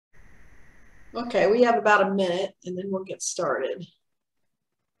Okay, we have about a minute and then we'll get started.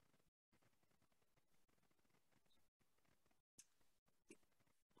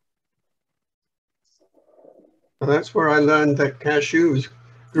 And that's where I learned that cashews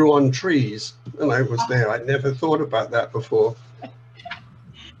grew on trees. And I was there. I never thought about that before.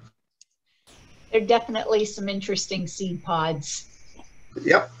 There are definitely some interesting seed pods.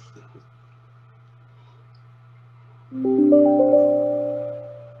 Yep.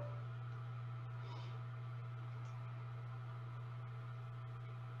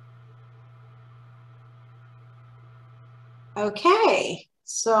 Okay,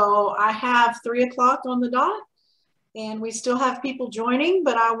 so I have 3 o'clock on the dot and we still have people joining,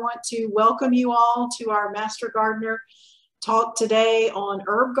 but I want to welcome you all to our Master Gardener talk today on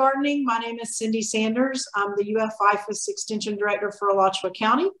herb gardening. My name is Cindy Sanders. I'm the IFAS Extension Director for Alachua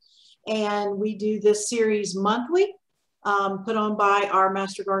County, and we do this series monthly, put on by our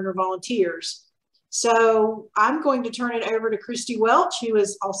Master Gardener volunteers. So I'm going to turn it over to Christy Welch, who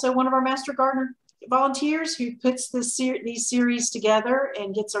is also one of our Master Gardener volunteers, who puts these series together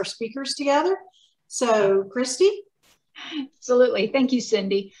and gets our speakers together. So Christy. Absolutely. Thank you,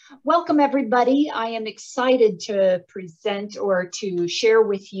 Cindy. Welcome, everybody. I am excited to present or to share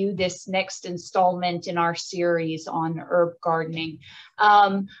with you this next installment in our series on herb gardening.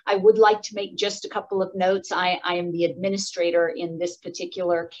 I would like to make just a couple of notes. I am the administrator in this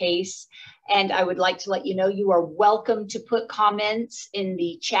particular case, and I would like to let you know you are welcome to put comments in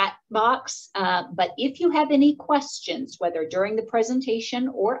the chat box. But if you have any questions, whether during the presentation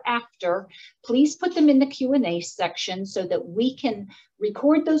or after, please put them in the Q&A section so that we can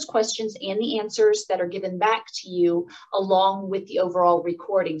record those questions and the answers that are given back to you along with the overall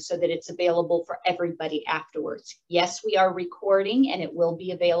recording so that it's available for everybody afterwards. Yes, we are recording and it will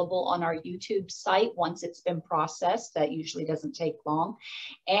be available on our YouTube site once it's been processed. That usually doesn't take long.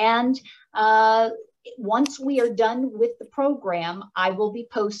 And once we are done with the program, I will be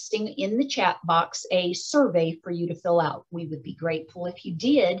posting in the chat box a survey for you to fill out. We would be grateful if you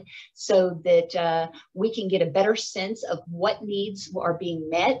did, so that we can get a better sense of what needs are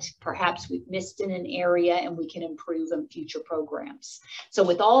being met. Perhaps we've missed in an area and we can improve in future programs. So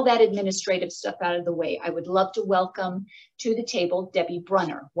with all that administrative stuff out of the way, I would love to welcome to the table Debbie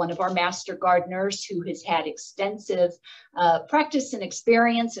Brunner, one of our Master Gardeners who has had extensive practice and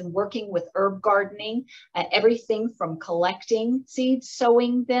experience in working with herb gardening, everything from collecting seeds,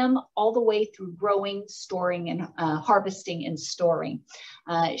 sowing them, all the way through growing, storing, and harvesting and storing.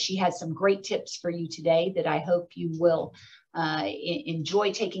 She has some great tips for you today that I hope you will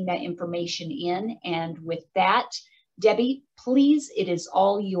enjoy taking that information in. And with that, Debbie, please, it is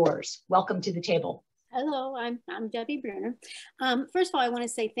all yours. Welcome to the table. Hello, I'm Debbie Brunner. First of all, I want to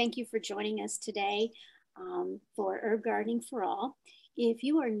say thank you for joining us today for Herb Gardening for All. If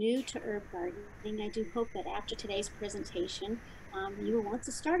you are new to herb gardening, I do hope that after today's presentation, you will want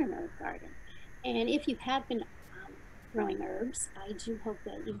to start an herb garden. And if you have been growing herbs, I do hope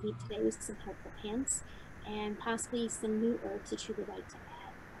that you leave today with some helpful hints and possibly some new herbs that you would like to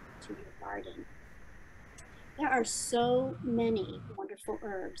add to your garden. There are so many wonderful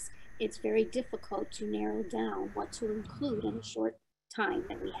herbs. It's very difficult to narrow down what to include in a short time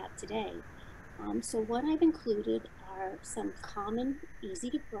that we have today. So what I've included are some common,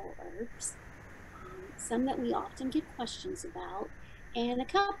 easy to grow herbs, some that we often get questions about, and a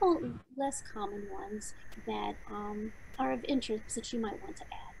couple less common ones that are of interest that you might want to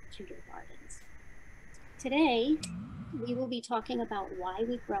add to your gardens. Today, we will be talking about why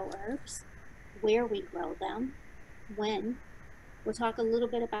we grow herbs, where we grow them, when. We'll talk a little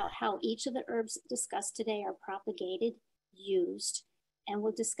bit about how each of the herbs discussed today are propagated, used, and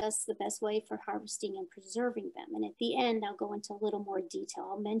we'll discuss the best way for harvesting and preserving them. And at the end, I'll go into a little more detail.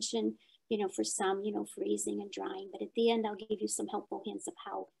 I'll mention, for some, freezing and drying, but at the end, I'll give you some helpful hints of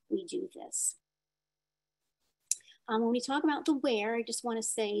how we do this. When we talk about the where, I just want to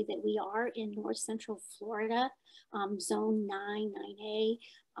say that we are in North Central Florida, Zone 9, 9A.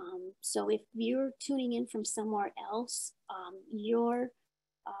 So if you're tuning in from somewhere else, your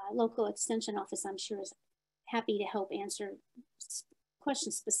local extension office, I'm sure, is happy to help answer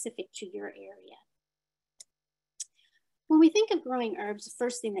questions specific to your area. When we think of growing herbs, the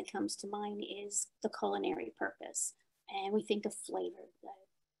first thing that comes to mind is the culinary purpose. And we think of flavor.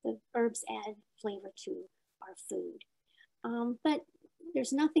 The herbs add flavor to our food. But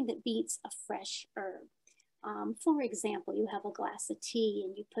there's nothing that beats a fresh herb. For example, you have a glass of tea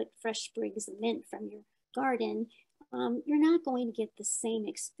and you put fresh sprigs of mint from your garden. You're not going to get the same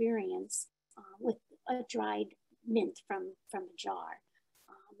experience with a dried mint from a jar.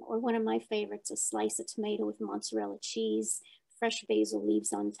 Or one of my favorites, a slice of tomato with mozzarella cheese, fresh basil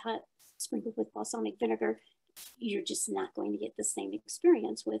leaves on sprinkled with balsamic vinegar, you're just not going to get the same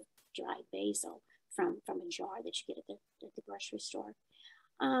experience with dried basil from a jar that you get at the grocery store.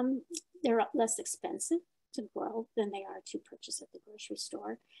 They're less expensive to grow than they are to purchase at the grocery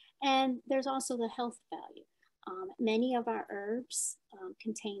store. And there's also the health value. Many of our herbs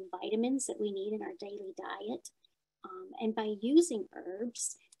contain vitamins that we need in our daily diet. And by using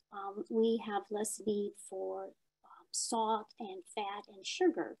herbs, we have less need for salt and fat and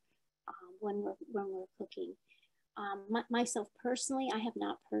sugar when we're cooking. Myself personally, I have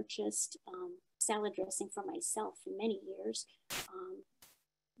not purchased salad dressing for myself for many years.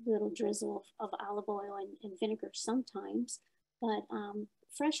 Little drizzle of olive oil and vinegar sometimes, but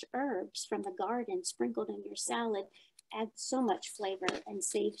fresh herbs from the garden sprinkled in your salad adds so much flavor and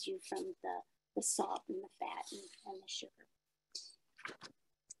saves you from the salt and the fat and the sugar.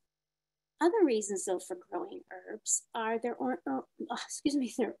 Other reasons, though, for growing herbs are their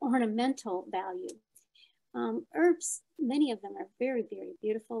ornamental value. Herbs, many of them are very, very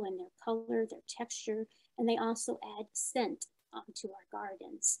beautiful in their color, their texture, and they also add scent to our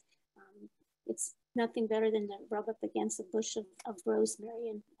gardens. It's nothing better than to rub up against a bush of rosemary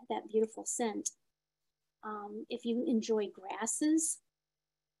and that beautiful scent. If you enjoy grasses,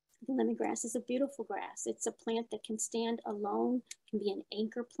 the lemongrass is a beautiful grass. It's a plant that can stand alone, can be an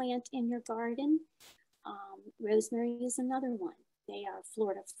anchor plant in your garden. Rosemary is another one. They are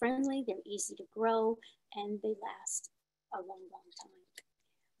Florida friendly, they're easy to grow, and they last a long, long time.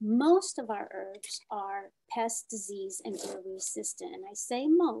 Most of our herbs are pest, disease, and weed resistant. And I say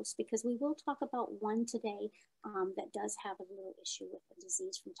most because we will talk about one today that does have a little issue with the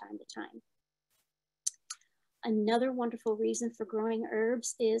disease from time to time. Another wonderful reason for growing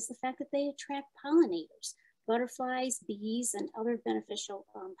herbs is the fact that they attract pollinators, butterflies, bees, and other beneficial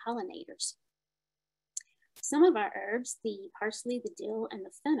pollinators. Some of our herbs, the parsley, the dill, and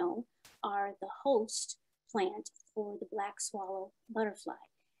the fennel, are the host plant for the black swallow butterfly.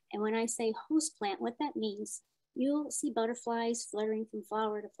 And when I say host plant, what that means, you'll see butterflies fluttering from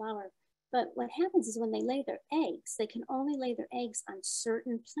flower to flower. But what happens is when they lay their eggs, they can only lay their eggs on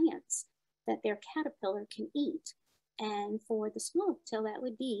certain plants that their caterpillar can eat. And for the swallowtail, that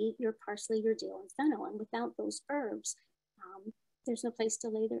would be your parsley, your dill, and fennel. And without those herbs, there's no place to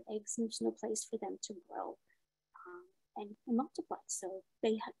lay their eggs, and there's no place for them to grow and multiply. So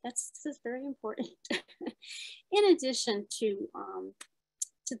that's very important. In addition to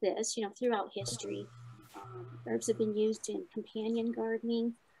this, throughout history, herbs have been used in companion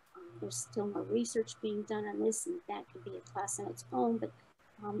gardening. There's still more research being done on this, and that could be a class in its own, but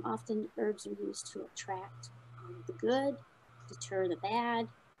often herbs are used to attract the good, deter the bad,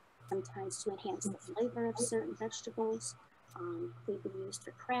 sometimes to enhance the flavor of certain vegetables. They've been used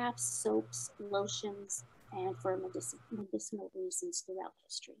for crafts, soaps, lotions, and for medicinal reasons throughout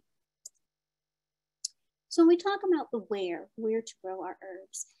history. So when we talk about the where to grow our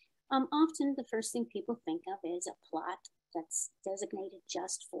herbs, often the first thing people think of is a plot that's designated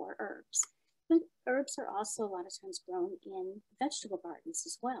just for herbs. But herbs are also a lot of times grown in vegetable gardens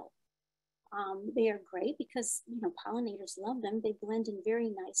as well. They are great because, pollinators love them. They blend in very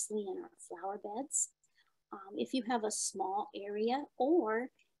nicely in our flower beds. If you have a small area, or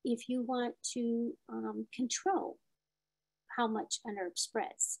if you want to control how much an herb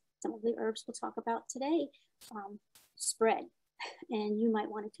spreads. Some of the herbs we'll talk about today spread, and you might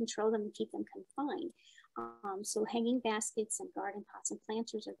want to control them and keep them confined. So hanging baskets and garden pots and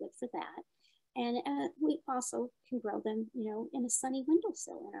planters are good for that. And we also can grow them, in a sunny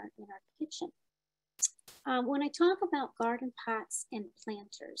windowsill in our kitchen. When I talk about garden pots and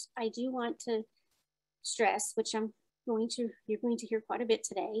planters, I do want to stress, which you're going to hear quite a bit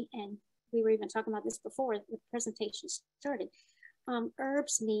today, and we were even talking about this before the presentation started.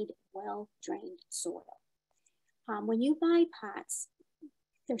 Herbs need well-drained soil. When you buy pots,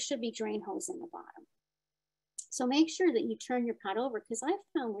 there should be drain holes in the bottom. So make sure that you turn your pot over, because I've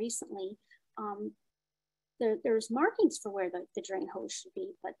found recently there's markings for where the drain hose should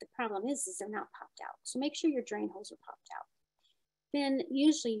be, but the problem is they're not popped out. So make sure your drain holes are popped out. Then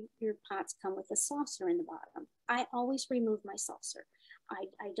usually your pots come with a saucer in the bottom. I always remove my saucer.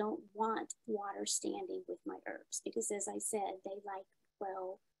 I don't want water standing with my herbs because, as I said, they like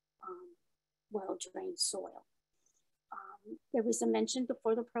well-drained soil. There was a mention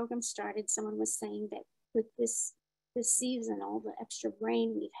before the program started, someone was saying that with this season, all the extra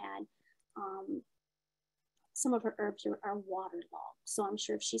rain we've had, some of her herbs are waterlogged. So I'm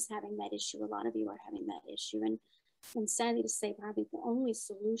sure if she's having that issue, a lot of you are having that issue. And sadly to say, probably the only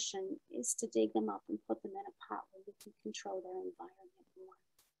solution is to dig them up and put them in a pot where you can control their environment more.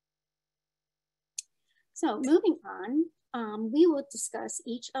 So moving on, we will discuss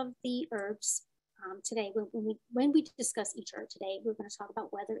each of the herbs today. When we discuss each herb today, we're going to talk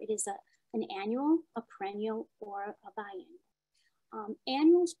about whether it is an annual, a perennial, or a biennial.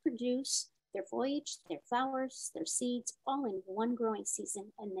 Annuals produce their foliage, their flowers, their seeds, all in one growing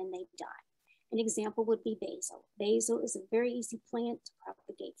season, and then they die. An example would be basil. Basil is a very easy plant to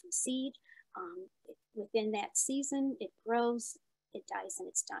propagate from seed. Within that season, it grows, it dies, and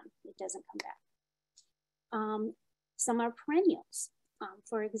it's done. It doesn't come back. Some are perennials.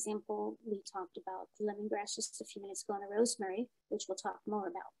 For example, we talked about lemongrass just a few minutes ago, and the rosemary, which we'll talk more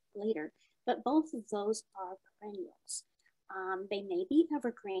about later, but both of those are perennials. They may be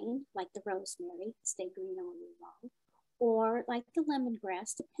evergreen, like the rosemary, stay green all year long, or like the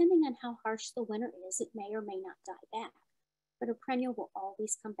lemongrass, depending on how harsh the winter is, it may or may not die back, but a perennial will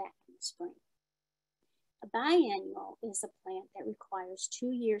always come back in the spring. A biennial is a plant that requires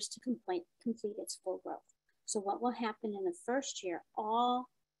 2 years to complete its full growth. So what will happen in the first year, all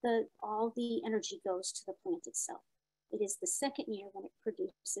the energy goes to the plant itself. It is the second year when it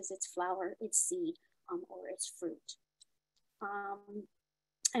produces its flower, its seed, or its fruit.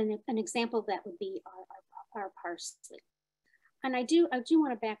 And an example of that would be our parsley. And I do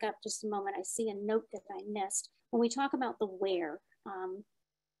want to back up just a moment. I see a note that I missed. When we talk about the where,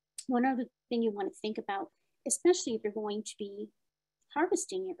 one other thing you want to think about, especially if you're going to be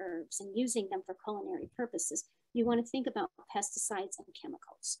harvesting your herbs and using them for culinary purposes, you want to think about pesticides and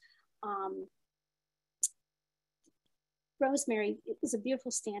chemicals. Rosemary is a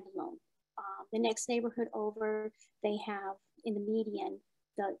beautiful standalone. The next neighborhood over, they have in the median,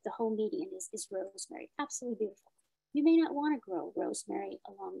 the whole median is rosemary. Absolutely beautiful. You may not want to grow rosemary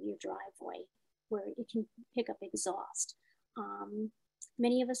along your driveway where it can pick up exhaust.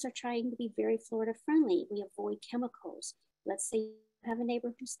 Many of us are trying to be very Florida friendly. We avoid chemicals. Let's say you have a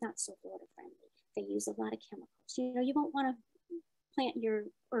neighbor who's not so Florida friendly. They use a lot of chemicals. You won't want to plant your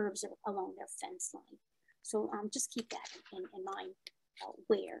herbs along their fence line. So just keep that in mind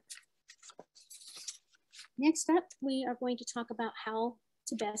where. Next up, we are going to talk about how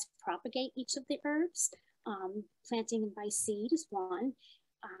to best propagate each of the herbs. Planting by seed is one.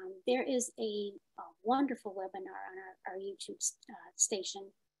 There is a wonderful webinar on our YouTube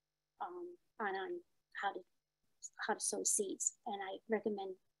station on how to sow seeds, and I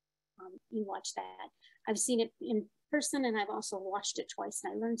recommend you watch that. I've seen it in person, and I've also watched it twice,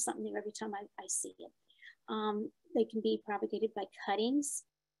 and I learned something new every time I see it. They can be propagated by cuttings,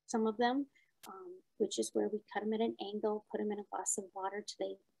 some of them, which is where we cut them at an angle, put them in a glass of water till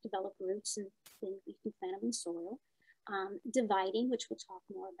they develop roots, and then we can plant them in soil. Dividing, which we'll talk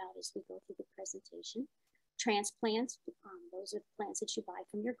more about as we go through the presentation. Transplants, those are plants that you buy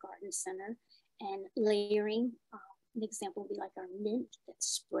from your garden center. And layering, an example would be like our mint that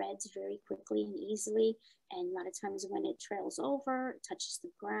spreads very quickly and easily. And a lot of times when it trails over, it touches the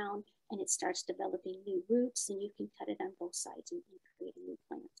ground and it starts developing new roots, and you can cut it on both sides and create a new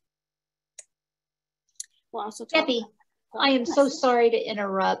plant. We'll also talk Debbie, I am so sorry to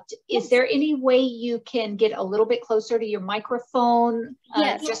interrupt. Is there any way you can get a little bit closer to your microphone?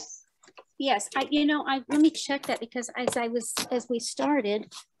 Yes. Yes. Let me check that, because as we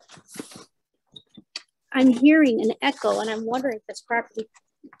started, I'm hearing an echo and I'm wondering if it's properly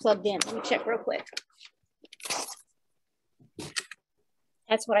plugged in. Let me check real quick.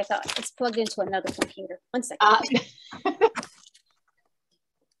 That's what I thought. It's plugged into another computer. 1 second.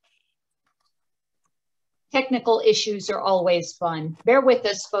 Technical issues are always fun. Bear with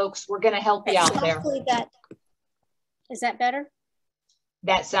us, folks. We're going to help you out there. Is that better?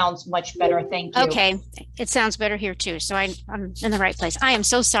 That sounds much better. Thank you. Okay. It sounds better here too. So I'm in the right place. I am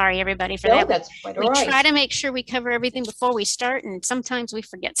so sorry, everybody, for that. That's quite all we right. try to make sure we cover everything before we start, and sometimes we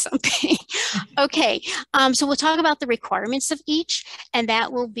forget something. Okay. So we'll talk about the requirements of each, and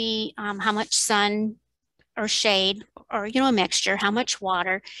that will be how much sun or shade, or a mixture, how much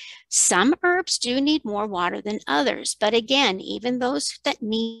water. Some herbs do need more water than others, but again, even those that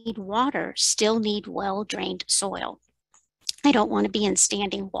need water still need well-drained soil. I don't want to be in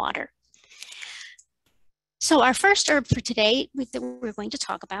standing water. So our first herb for today that we're going to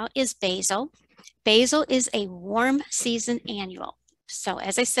talk about is basil. Basil is a warm season annual. So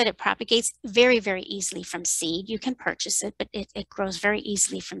as I said, it propagates very, very easily from seed. You can purchase it, but it grows very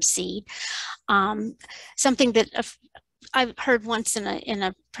easily from seed. Something that I've heard once in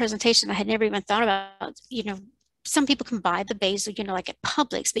a presentation I had never even thought about, some people can buy the basil, like at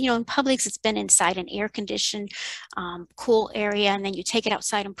Publix, but in Publix, it's been inside an air-conditioned, cool area, and then you take it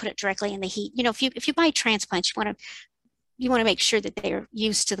outside and put it directly in the heat. If you buy transplants, you want to make sure that they're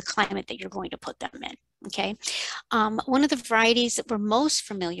used to the climate that you're going to put them in. Okay. One of the varieties that we're most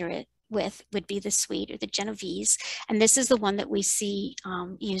familiar with would be the sweet or the Genovese. And this is the one that we see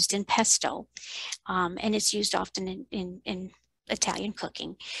used in pesto. And it's used often in Italian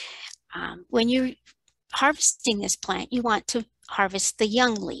cooking. When you're harvesting this plant, you want to harvest the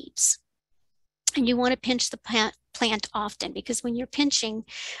young leaves. And you want to pinch the plant often, because when you're pinching,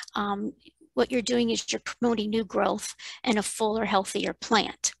 what you're doing is you're promoting new growth and a fuller, healthier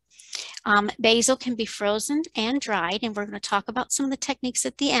plant. Basil can be frozen and dried, and we're going to talk about some of the techniques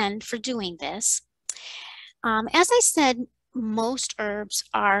at the end for doing this. As I said, most herbs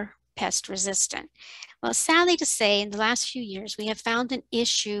are pest resistant. Well, sadly to say, in the last few years, we have found an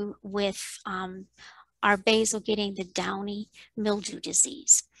issue with our basil getting the downy mildew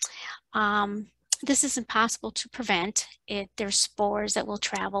disease. This is impossible to prevent. There's spores that will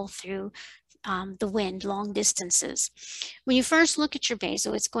travel through the wind long distances. When you first look at your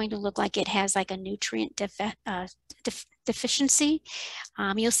basil, it's going to look like it has like a nutrient deficiency.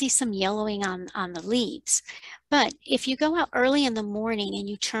 You'll see some yellowing on the leaves. But if you go out early in the morning and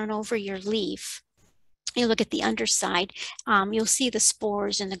you turn over your leaf, you look at the underside, you'll see the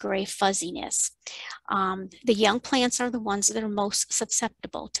spores and the gray fuzziness. The young plants are the ones that are most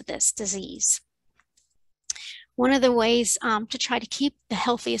susceptible to this disease. One of the ways to try to keep the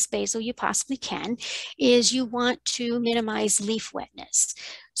healthiest basil you possibly can is you want to minimize leaf wetness.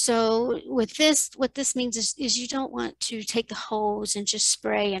 So with this, what this means is you don't want to take the hose and just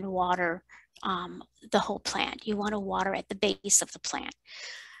spray and water the whole plant. You want to water at the base of the plant.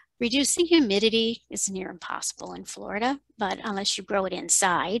 Reducing humidity is near impossible in Florida, but unless you grow it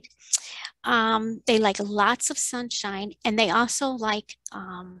inside. They like lots of sunshine, and they also like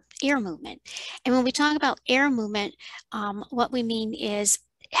air movement. And when we talk about air movement, what we mean is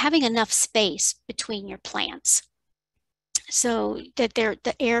having enough space between your plants so that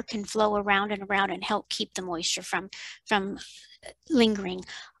the air can flow around and around and help keep the moisture from lingering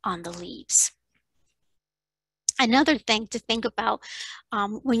on the leaves. Another thing to think about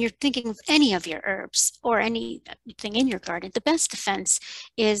when you're thinking of any of your herbs or anything in your garden, the best defense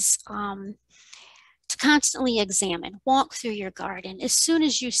is to constantly examine, walk through your garden. As soon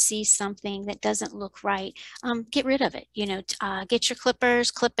as you see something that doesn't look right, get rid of it. You know, get your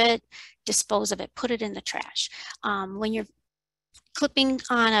clippers, clip it, dispose of it, put it in the trash. When you're clipping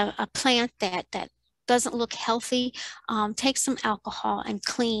on a plant that doesn't look healthy, take some alcohol and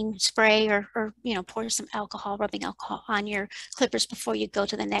clean, spray or pour some alcohol, rubbing alcohol on your clippers before you go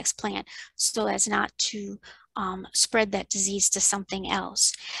to the next plant, so as not to spread that disease to something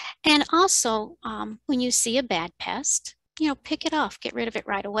else. And also, when you see a bad pest, pick it off, get rid of it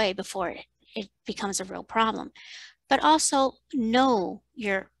right away before it becomes a real problem. But also know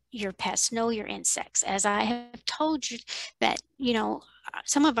your pests, know your insects. As I have told you that,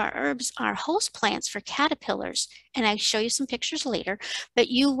 some of our herbs are host plants for caterpillars, and I show you some pictures later, but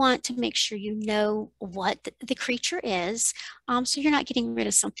you want to make sure you know what the creature is, so you're not getting rid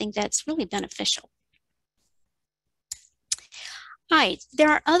of something that's really beneficial. All right, there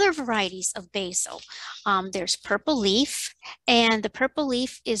are other varieties of basil. There's purple leaf, and the purple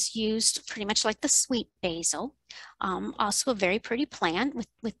leaf is used pretty much like the sweet basil. Also a very pretty plant with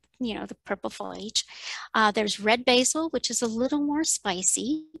the purple foliage. There's red basil, which is a little more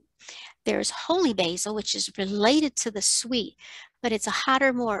spicy. There's holy basil, which is related to the sweet, but it's a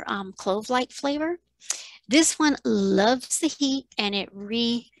hotter, more clove-like flavor. This one loves the heat, and it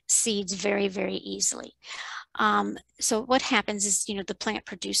reseeds very, very easily. So what happens is, the plant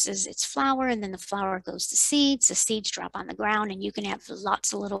produces its flower, and then the flower goes to seeds. The seeds drop on the ground, and you can have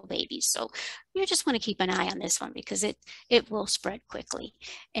lots of little babies. So you just want to keep an eye on this one because it will spread quickly.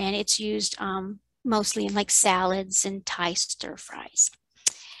 And it's used mostly in like salads and Thai stir fries.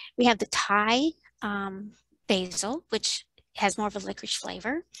 We have the Thai basil, which has more of a licorice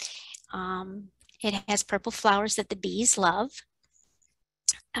flavor. It has purple flowers that the bees love.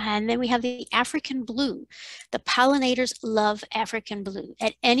 And then we have the African blue. The pollinators love African blue.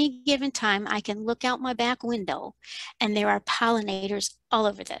 At any given time, I can look out my back window and there are pollinators all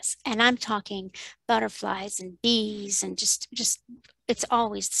over this. And I'm talking butterflies and bees and just it's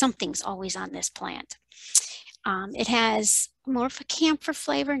always, something's always on this plant. It has more of a camphor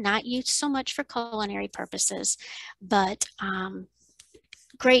flavor, not used so much for culinary purposes, but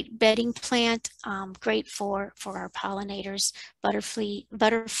great bedding plant, great for our pollinators,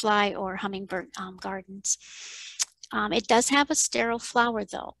 butterfly or hummingbird gardens. It does have a sterile flower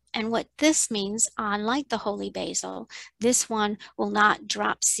though. And what this means, unlike the holy basil, this one will not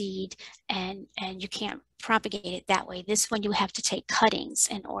drop seed and you can't propagate it that way. This one you have to take cuttings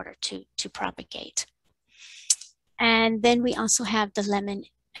in order to propagate. And then we also have the lemon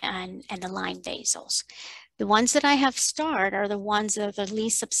and the lime basils. The ones that I have starred are the ones that are the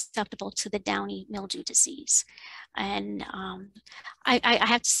least susceptible to the downy mildew disease. And I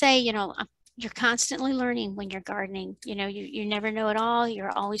have to say, you're constantly learning when you're gardening. You never know it all. You're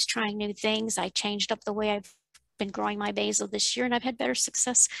always trying new things. I changed up the way I've been growing my basil this year, and I've had better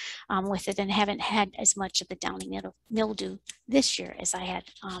success with it, and haven't had as much of the downy mildew this year as I had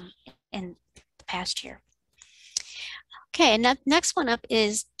in the past year. Okay, and next one up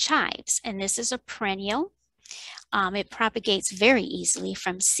is chives, and this is a perennial. It propagates very easily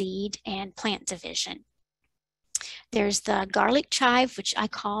from seed and plant division. There's the garlic chive, which I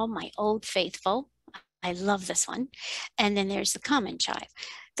call my old faithful. I love this one. And then there's the common chive.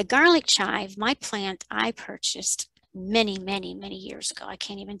 The garlic chive, my plant, I purchased many, many, many years ago. I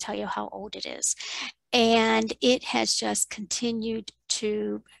can't even tell you how old it is. And it has just continued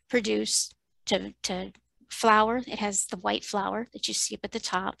to produce, to flower. It has the white flower that you see up at the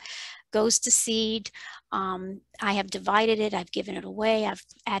top, goes to seed. I have divided it. I've given it away. I've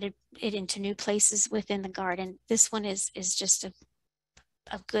added it into new places within the garden. This one is just a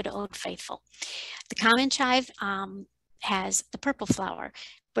good old faithful. The common chive has the purple flower,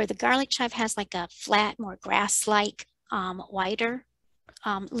 where the garlic chive has like a flat, more grass-like, wider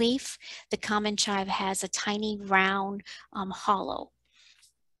leaf. The common chive has a tiny, round, hollow.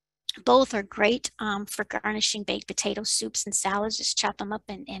 Both are great for garnishing baked potato soups and salads. Just chop them up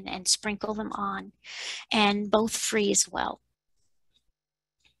and sprinkle them on, and both free as well.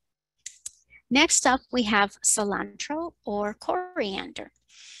 Next up, we have cilantro or coriander.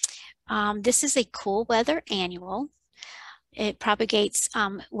 This is a cool weather annual. It propagates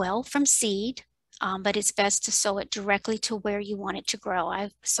well from seed, but it's best to sow it directly to where you want it to grow.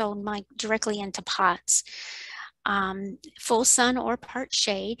 I've sown mine directly into pots. Full sun or part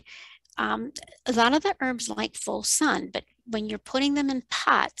shade. A lot of the herbs like full sun, but when you're putting them in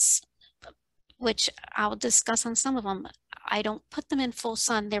pots, which I'll discuss on some of them, I don't put them in full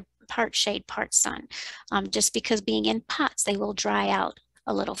sun. They're part shade, part sun, just because being in pots, they will dry out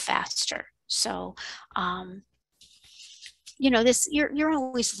a little faster. So, you're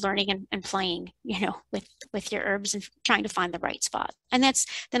always learning and playing, with your herbs and trying to find the right spot. And that's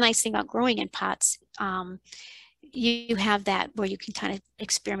the nice thing about growing in pots. You have that where you can kind of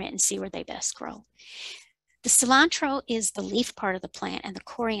experiment and see where they best grow. The cilantro is the leaf part of the plant, and the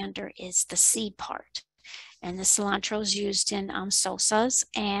coriander is the seed part. And the cilantro is used in salsas,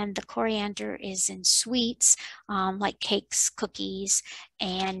 and the coriander is in sweets like cakes, cookies,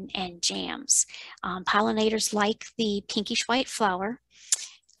 and jams. Pollinators like the pinkish white flower.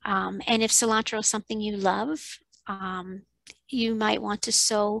 And if cilantro is something you love, you might want to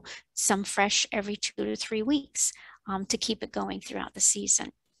sow some fresh every 2 to 3 weeks to keep it going throughout the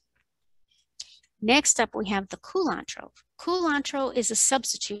season. Next up, we have the culantro. Culantro is a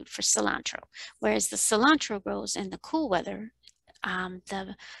substitute for cilantro, whereas the cilantro grows in the cool weather,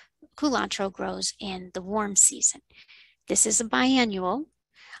 the culantro grows in the warm season. This is a biannual.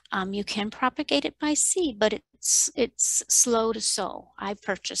 You can propagate it by seed, but it's slow to sow. I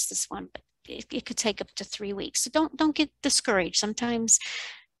purchased this one, but it could take up to 3 weeks. So don't get discouraged. Sometimes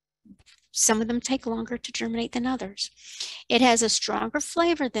some of them take longer to germinate than others. It has a stronger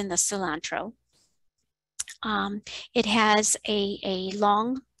flavor than the cilantro. It has a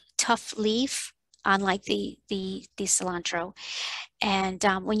long, tough leaf, unlike the cilantro. And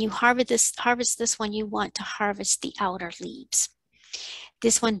when you harvest this one, you want to harvest the outer leaves.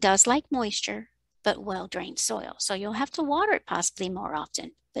 This one does like moisture, but well-drained soil. So you'll have to water it possibly more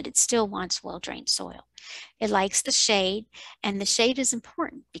often, but it still wants well-drained soil. It likes the shade, and the shade is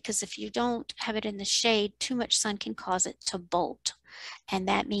important because if you don't have it in the shade, too much sun can cause it to bolt. And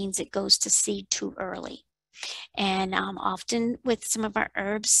that means it goes to seed too early. And often with some of our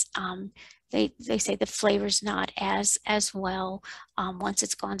herbs, they say the flavor's not as well once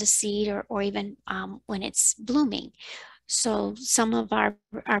it's gone to seed or even when it's blooming. So some of our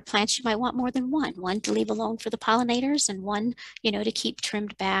plants, you might want more than one to leave alone for the pollinators, and one, to keep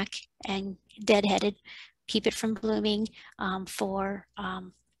trimmed back and deadheaded, keep it from blooming for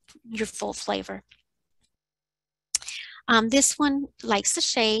your full flavor. This one likes the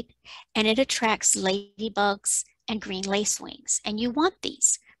shade, and it attracts ladybugs and green lacewings. And you want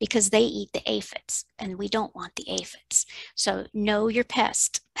these because they eat the aphids, and we don't want the aphids. So know your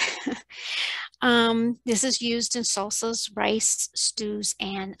pest. This is used in salsas, rice, stews,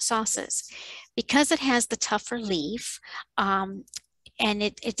 and sauces. Because it has the tougher leaf, and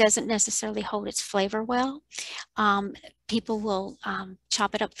it doesn't necessarily hold its flavor well, people will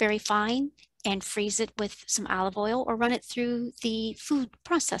chop it up very fine and freeze it with some olive oil, or run it through the food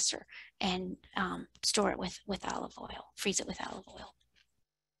processor and store it with olive oil, freeze it with olive oil.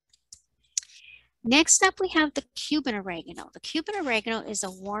 Next up, we have the Cuban oregano. The Cuban oregano is a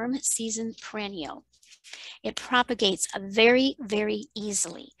warm season perennial. It propagates very, very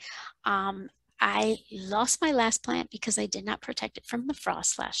easily. I lost my last plant because I did not protect it from the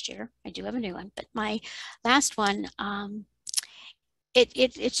frost last year. I do have a new one, but my last one,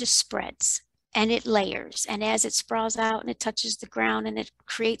 it just spreads and it layers. And as it sprawls out and it touches the ground and it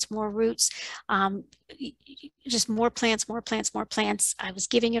creates more roots, just more plants, more plants, more plants. I was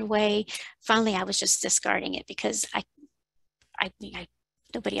giving it away. Finally, I was just discarding it because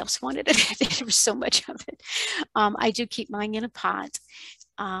nobody else wanted it. There was so much of it. I do keep mine in a pot,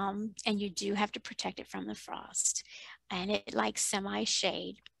 and you do have to protect it from the frost. And it likes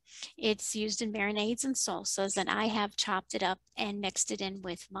semi-shade. It's used in marinades and salsas, and I have chopped it up and mixed it in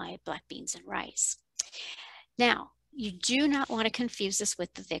with my black beans and rice. Now, you do not want to confuse this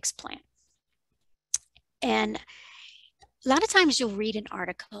with the Vicks plant. And a lot of times you'll read in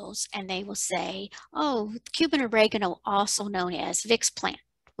articles and they will say, oh, Cuban oregano, also known as Vicks plant,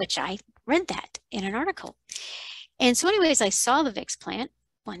 which I read that in an article. And so anyways, I saw the Vicks plant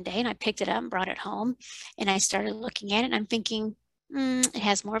one day and I picked it up and brought it home and I started looking at it and I'm thinking, it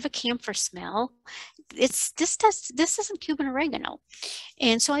has more of a camphor smell. This isn't Cuban oregano.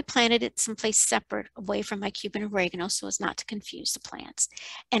 And so I planted it someplace separate away from my Cuban oregano so as not to confuse the plants.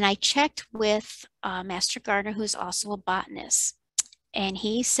 And I checked with Master Gardener, who's also a botanist. And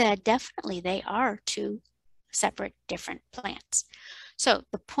he said, definitely they are two separate different plants. So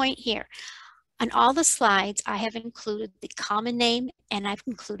the point here, on all the slides, I have included the common name and I've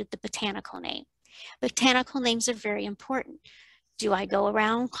included the botanical name. Botanical names are very important. Do I go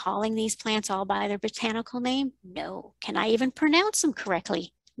around calling these plants all by their botanical name? No. Can I even pronounce them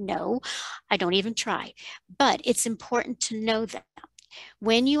correctly? No, I don't even try. But it's important to know them.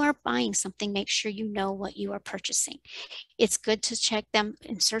 When you are buying something, make sure you know what you are purchasing. It's good to check them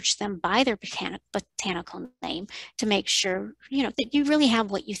and search them by their botanical name to make sure, that you really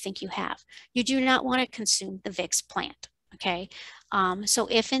have what you think you have. You do not want to consume the Vicks plant, okay? So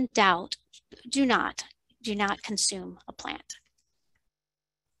if in doubt, do not consume a plant.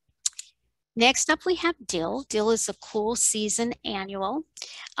 Next up, we have dill. Dill is a cool season annual.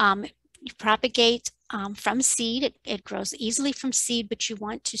 You propagate from seed. It grows easily from seed, but you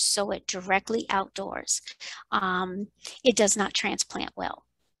want to sow it directly outdoors. It does not transplant well,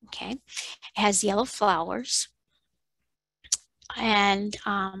 okay? It has yellow flowers. And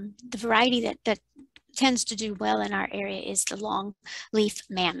the variety that tends to do well in our area is the long leaf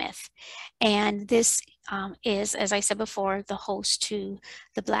mammoth. And this is, as I said before, the host to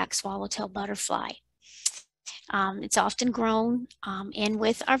the black swallowtail butterfly. It's often grown in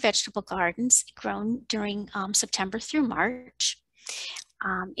with our vegetable gardens, grown during September through March.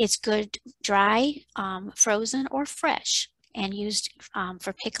 It's good dry, frozen, or fresh, and used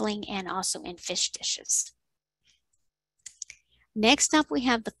for pickling and also in fish dishes. Next up, we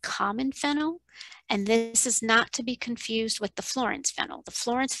have the common fennel, and this is not to be confused with the Florence fennel. The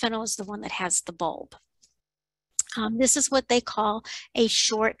Florence fennel is the one that has the bulb. This is what they call a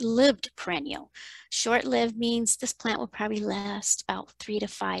short-lived perennial. Short-lived means this plant will probably last about 3 to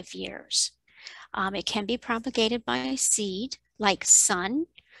 5 years. It can be propagated by seed, like sun,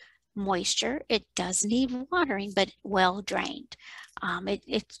 moisture. It does need watering, but well drained.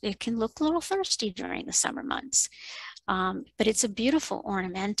 It can look a little thirsty during the summer months. But it's a beautiful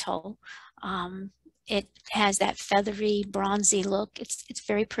ornamental. It has that feathery, bronzy look. It's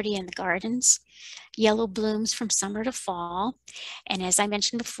very pretty in the gardens. Yellow blooms from summer to fall. And as I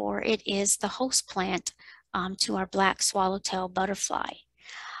mentioned before, it is the host plant to our black swallowtail butterfly.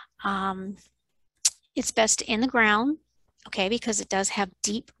 It's best in the ground, okay, because it does have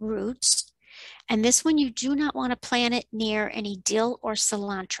deep roots. And this one, you do not want to plant it near any dill or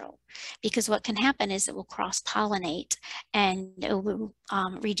cilantro, because what can happen is it will cross-pollinate and it will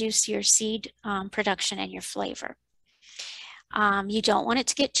reduce your seed production and your flavor. You don't want it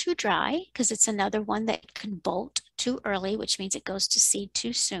to get too dry, because it's another one that can bolt too early, which means it goes to seed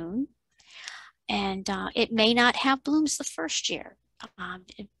too soon. And it may not have blooms the first year.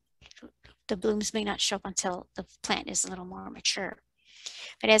 The blooms may not show up until the plant is a little more mature.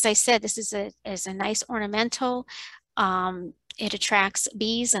 But as I said, this is a nice ornamental. It attracts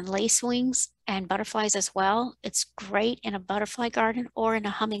bees and lacewings and butterflies as well. It's great in a butterfly garden or in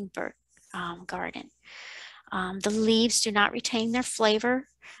a hummingbird garden. The leaves do not retain their flavor.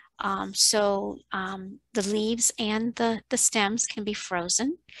 So the leaves and the stems can be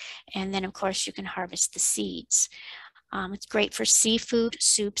frozen. And then of course you can harvest the seeds. It's great for seafood,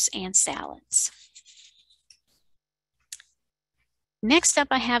 soups, and salads. Next up,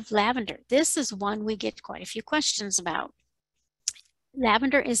 I have lavender. This is one we get quite a few questions about.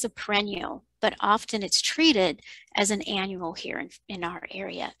 Lavender is a perennial, but often it's treated as an annual here in our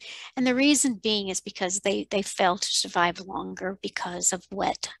area. And the reason being is because they fail to survive longer because of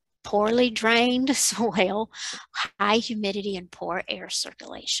wet, poorly drained soil, high humidity, and poor air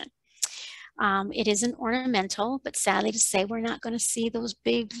circulation. It isn't ornamental, but sadly to say, we're not going to see those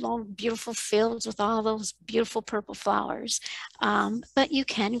big, long, beautiful fields with all those beautiful purple flowers. But you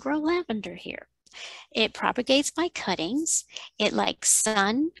can grow lavender here. It propagates by cuttings. It likes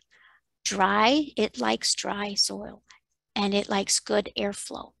sun, it likes dry soil, and it likes good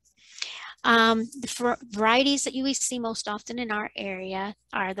airflow. The varieties that you see most often in our area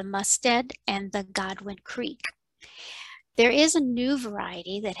are the Mustad and the Godwin Creek. There is a new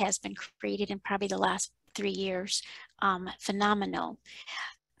variety that has been created in probably the last 3 years, Phenomenal,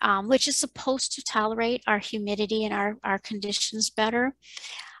 which is supposed to tolerate our humidity and our conditions better.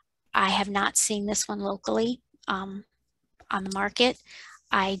 I have not seen this one locally on the market.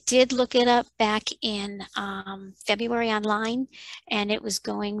 I did look it up back in February online, and it was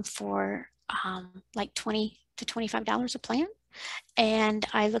going for like $20 to $25 a plant. And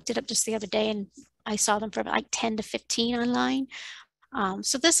I looked it up just the other day, and I saw them for like 10 to 15 online.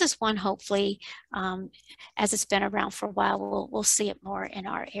 So this is one, hopefully, as it's been around for a while, we'll see it more in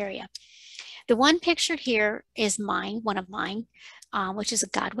our area. The one pictured here is mine, one of mine, which is a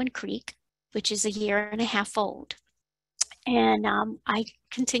Godwin Creek, which is 1.5 years old. And I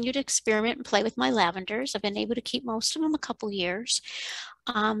continue to experiment and play with my lavenders. I've been able to keep most of them a couple years.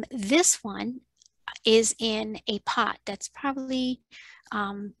 This one is in a pot that's probably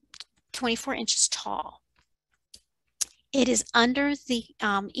 24 inches tall. It is under the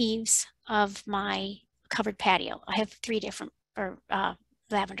eaves of my covered patio. I have 3 different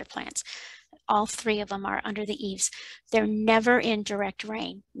lavender plants. All 3 of them are under the eaves. They're never in direct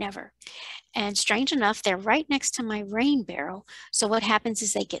rain, never. And strange enough, they're right next to my rain barrel. So what happens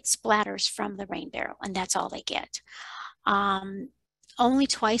is they get splatters from the rain barrel, and that's all they get. Only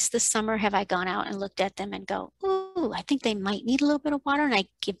twice this summer have I gone out and looked at them and go, ooh, I think they might need a little bit of water, and I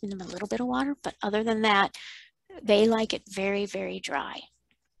give them a little bit of water. But other than that, they like it very, very dry.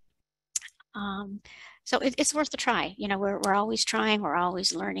 So it's worth a try. You know, we're always trying, we're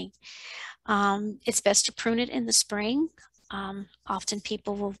always learning. It's best to prune it in the spring. Often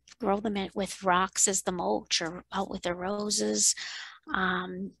people will grow them with rocks as the mulch, or out with their roses.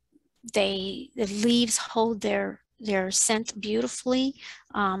 The leaves hold their scent beautifully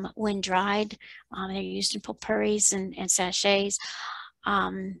when dried. They're used in potpourris and sachets.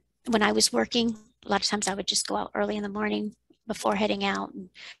 When I was working, a lot of times I would just go out early in the morning before heading out and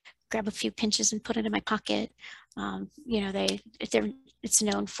grab a few pinches and put it in my pocket. You know, it's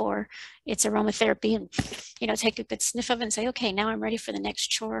known for its aromatherapy, and, you know, take a good sniff of it and say, okay, now I'm ready for the next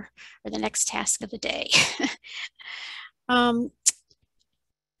chore or the next task of the day.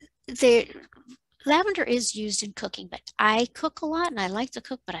 The lavender is used in cooking, but I cook a lot and I like to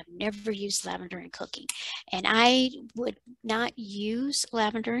cook, but I've never used lavender in cooking. And I would not use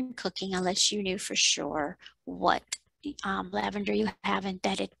lavender in cooking unless you knew for sure what lavender you have, and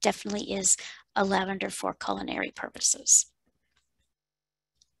that it definitely is a lavender for culinary purposes.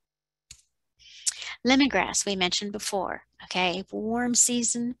 Lemongrass, we mentioned before, okay, warm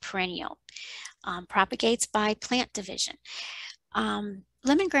season perennial, propagates by plant division.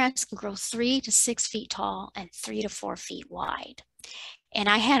 Lemongrass can grow 3 to 6 feet tall and 3 to 4 feet wide. And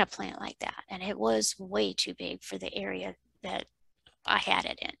I had a plant like that, and it was way too big for the area that I had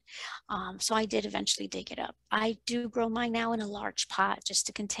it in. So I did eventually dig it up. I do grow mine now in a large pot just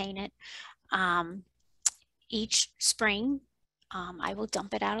to contain it. Each spring, I will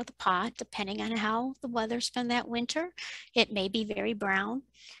dump it out of the pot depending on how the weather's been that winter. It may be very brown.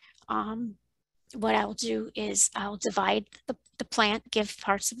 What I'll do is I'll divide the plant, give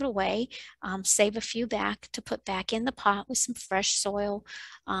parts of it away, save a few back to put back in the pot with some fresh soil,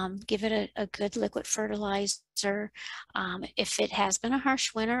 give it a good liquid fertilizer. If it has been a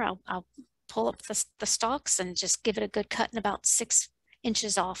harsh winter, I'll pull up the stalks and just give it a good cut and about 6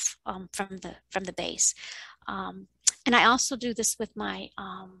 inches off from the base. And I also do this with my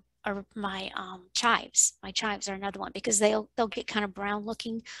chives. My chives are another one, because they'll get kind of brown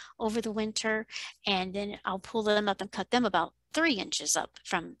looking over the winter, and then I'll pull them up and cut them about 3 inches up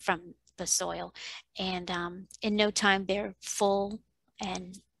from the soil, and in no time they're full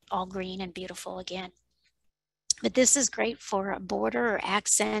and all green and beautiful again. But this is great for a border or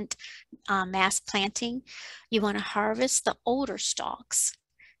accent mass planting. You want to harvest the older stalks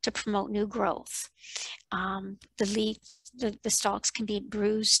to promote new growth. The stalks can be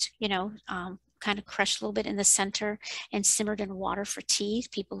bruised, you know, kind of crushed a little bit in the center and simmered in water for tea.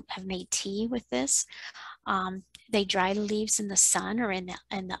 People have made tea with this. They dry the leaves in the sun or in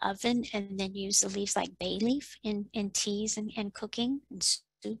the oven, and then use the leaves like bay leaf in teas and cooking and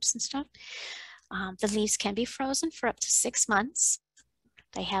soups and stuff. The leaves can be frozen for up to 6 months.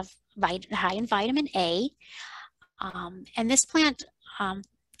 They have high in vitamin A. And this plant,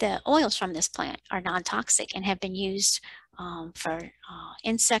 the oils from this plant are non-toxic and have been used for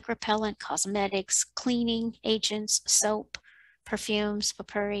insect repellent, cosmetics, cleaning agents, soap, perfumes,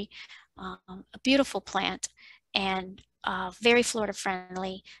 potpourri. A beautiful plant, and very Florida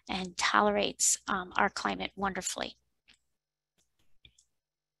friendly, and tolerates our climate wonderfully.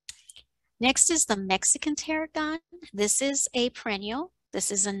 Next is the Mexican tarragon. This is a perennial.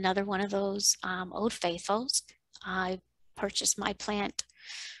 This is another one of those Old Faithfuls. I purchased my plant,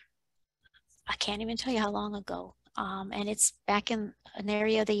 I can't even tell you how long ago. And it's back in an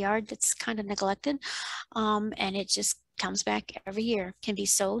area of the yard that's kind of neglected. And it just comes back every year. Can be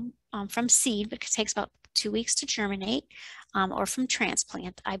sowed from seed, but it takes about 2 weeks to germinate, or from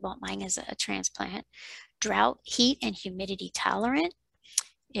transplant. I bought mine as a transplant. Drought, heat, and humidity tolerant.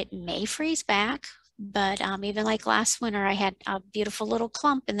 It may freeze back, but even like last winter, I had a beautiful little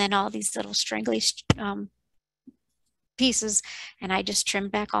clump and then all these little straggly pieces, and I just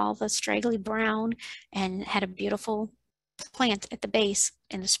trimmed back all the straggly brown and had a beautiful plant at the base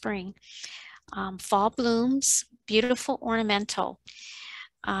in the spring. Fall blooms, beautiful ornamental.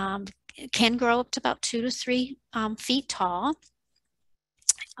 Can grow up to about 2 to 3 feet tall.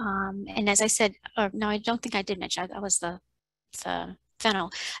 And as I said, no, I don't think I did mention, that was the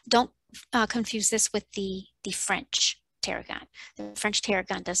fennel. Don't confuse this with the French tarragon. The French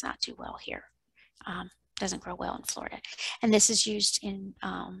tarragon does not do well here. Doesn't grow well in Florida. And this is used in,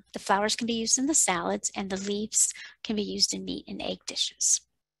 the flowers can be used in the salads, and the leaves can be used in meat and egg dishes.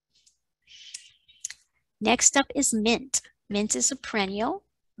 Next up is mint. Mint is a perennial,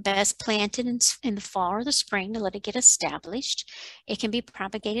 best planted in the fall or the spring to let it get established. It can be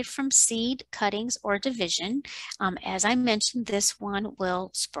propagated from seed, cuttings, or division. As I mentioned, this one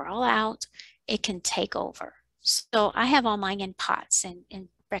will sprawl out. It can take over. So I have all mine in pots and in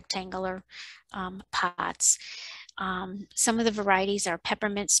rectangular pots. Some of the varieties are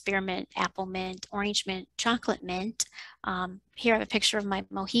peppermint, spearmint, apple mint, orange mint, chocolate mint. Here I have a picture of my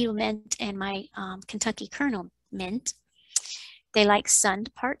mojito mint and my Kentucky kernel mint. They like sun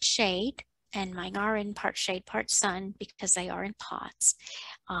to part shade, and mine are in part shade, part sun, because they are in pots.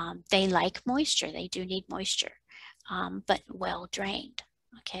 They like moisture. They do need moisture, but well drained.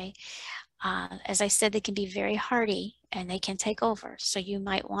 Okay. As I said, they can be very hardy and they can take over. So you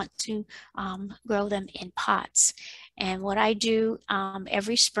might want to grow them in pots. And what I do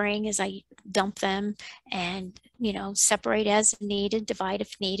every spring is I dump them and, separate as needed, divide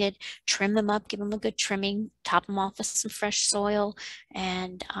if needed, trim them up, give them a good trimming, top them off with some fresh soil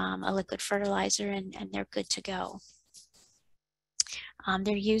and a liquid fertilizer, and they're good to go.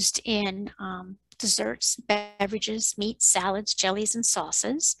 They're used in desserts, beverages, meats, salads, jellies, and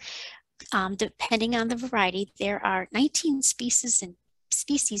sauces. Depending on the variety, there are 19 species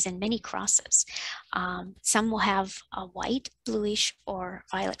and many crosses. Some will have a white, bluish, or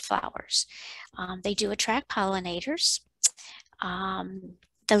violet flowers. They do attract pollinators.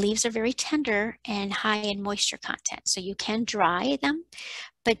 The leaves are very tender and high in moisture content, so you can dry them,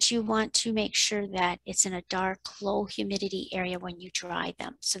 but you want to make sure that it's in a dark, low humidity area when you dry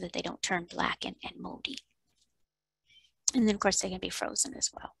them so that they don't turn black and moldy. And then, of course, they can be frozen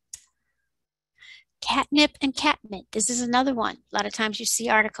as well. Catnip and catmint. This is another one. A lot of times you see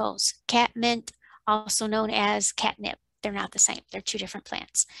articles. Catmint, also known as catnip. They're not the same. They're two different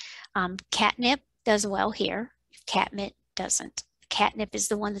plants. Catnip does well here. Catmint doesn't. Catnip is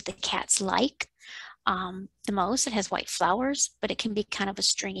the one that the cats like the most. It has white flowers, but it can be kind of a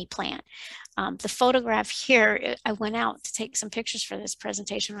stringy plant. The photograph here, I went out to take some pictures for this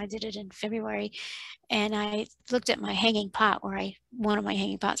presentation. I did it in February, and I looked at my hanging pot one of my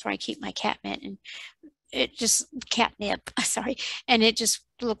hanging pots where I keep my catmint, and it just, catnip, sorry, and it just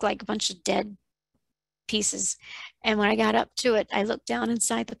looked like a bunch of dead pieces. And when I got up to it, I looked down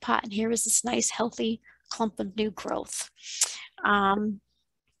inside the pot, and here was this nice, healthy clump of new growth. The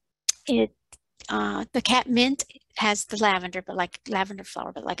catmint has the lavender, lavender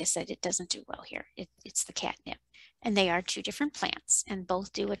flower, but like I said, it doesn't do well here. It's the catnip. And they are two different plants, and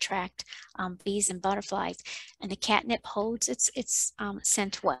both do attract bees and butterflies. And the catnip holds its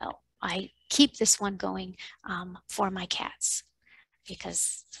scent well. I keep this one going for my cats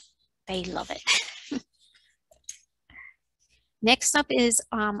because they love it. Next up is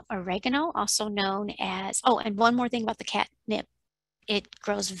oregano, also known as, and one more thing about the catnip. it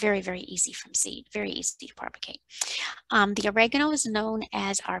grows very, very easy from seed, very easy to propagate. The oregano is known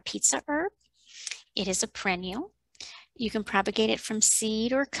as our pizza herb. It is a perennial. You can propagate it from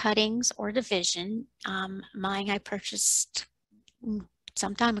seed or cuttings or division. Mine I purchased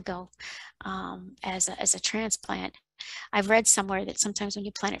some time ago as a transplant. I've read somewhere that sometimes when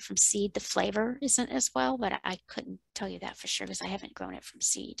you plant it from seed, the flavor isn't as well, but I couldn't tell you that for sure because I haven't grown it from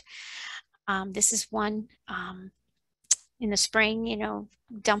seed. This is one in the spring, you know,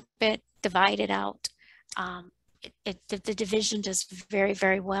 dump it, divide it out. The division does very,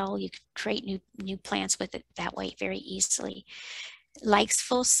 very well. You can create new plants with it that way very easily. Likes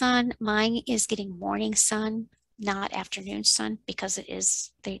full sun. Mine is getting morning sun, not afternoon sun, because it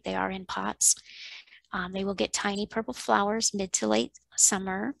is they are in pots. They will get tiny purple flowers mid to late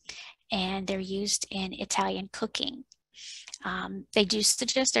summer, and they're used in Italian cooking. They do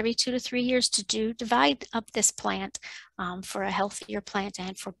suggest every 2 to 3 years to divide up this plant for a healthier plant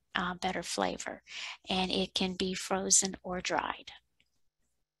and for better flavor. And it can be frozen or dried.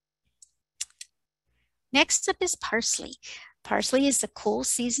 Next up is parsley. Parsley is a cool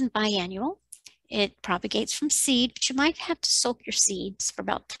season biennial. It propagates from seed, but you might have to soak your seeds for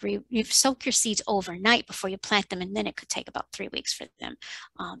about you soak your seeds overnight before you plant them, and then it could take about 3 weeks for them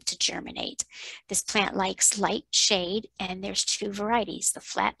to germinate. This plant likes light shade, and there's 2 varieties, the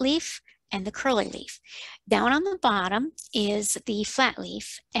flat leaf and the curly leaf. Down on the bottom is the flat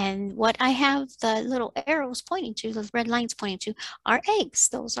leaf, and what I have the little arrows pointing to, the red lines pointing to, are eggs.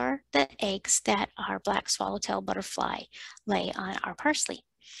 Those are the eggs that our black swallowtail butterfly lay on our parsley.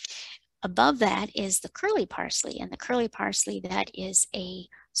 Above that is the curly parsley, and the curly parsley, that is a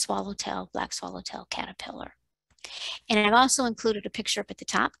black swallowtail caterpillar. And I've also included a picture up at the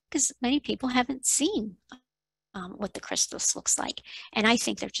top because many people haven't seen what the chrysalis looks like. And I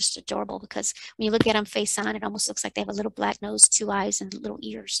think they're just adorable because when you look at them face on, it almost looks like they have a little black nose, 2 eyes, and little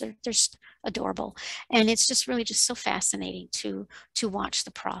ears. They're just adorable. And it's just really just so fascinating to watch the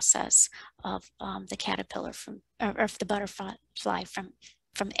process of the caterpillar or the butterfly from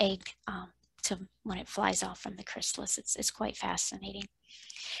egg to when it flies off from the chrysalis. It's quite fascinating.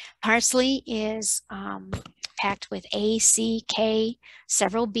 Parsley is packed with A, C, K,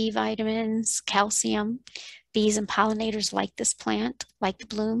 several B vitamins, calcium. Bees and pollinators like this plant, like the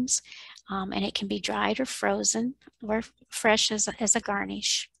blooms, and it can be dried or frozen or fresh as a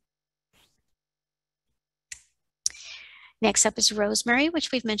garnish. Next up is rosemary,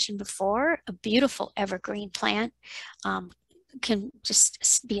 which we've mentioned before, a beautiful evergreen plant. Can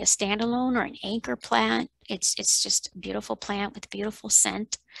just be a standalone or an anchor plant. It's just a beautiful plant with beautiful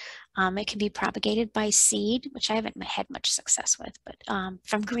scent. It can be propagated by seed, which I haven't had much success with, but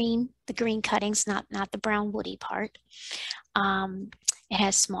from the green cuttings, not the brown woody part. It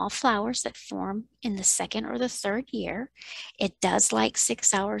has small flowers that form in the 2nd or the 3rd year. It does like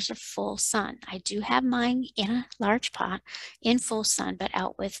 6 hours of full sun. I do have mine in a large pot in full sun, but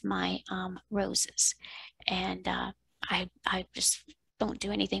out with my roses. And I just don't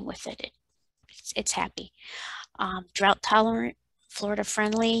do anything with it. It's happy. Drought tolerant, Florida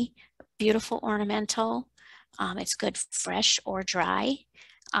friendly, beautiful ornamental. It's good fresh or dry.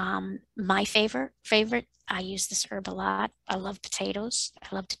 My favorite, I use this herb a lot. I love potatoes.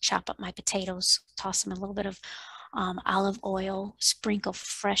 I love to chop up my potatoes, toss them in a little bit of olive oil, sprinkle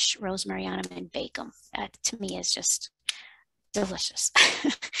fresh rosemary on them, and bake them. That to me is just delicious.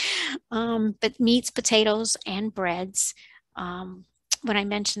 But meats, potatoes, and breads. When I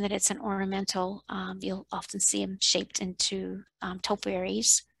mention that it's an ornamental, you'll often see them shaped into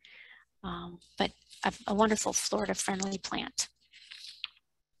topiaries, but a wonderful Florida-friendly plant.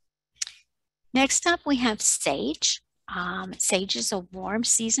 Next up, we have sage. Sage is a warm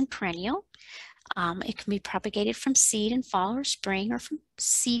season perennial. It can be propagated from seed in fall or spring, or from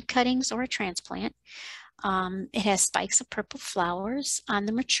seed cuttings or a transplant. It has spikes of purple flowers on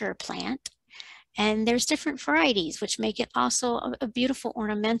the mature plant. And there's different varieties, which make it also a beautiful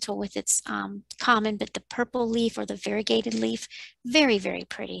ornamental with its common, but the purple leaf or the variegated leaf, very, very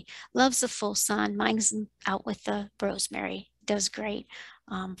pretty. Loves the full sun. Mine's out with the rosemary, does great.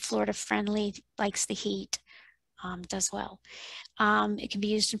 Florida friendly, likes the heat, does well. It can be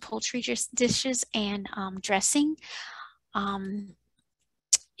used in poultry dishes and dressing.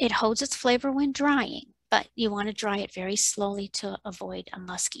 It holds its flavor when drying, but you want to dry it very slowly to avoid a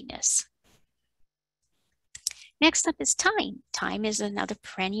muskiness. Next up is thyme. Thyme is another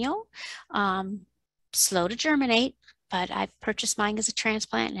perennial, slow to germinate, but I've purchased mine as a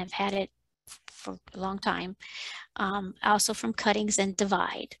transplant and have had it for a long time. Also from cuttings and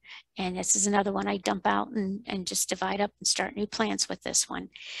divide. And this is another one I dump out and just divide up and start new plants with this one.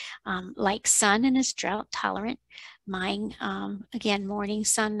 Like sun and is drought tolerant. Mine, again, morning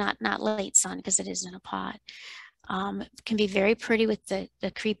sun, not late sun because it is in a pot. Can be very pretty with the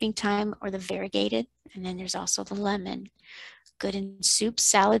creeping thyme or the variegated. And then there's also the lemon. Good in soups,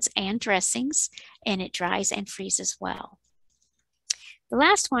 salads, and dressings, and it dries and freezes well. The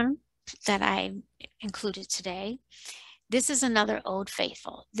last one that I included today, this is another Old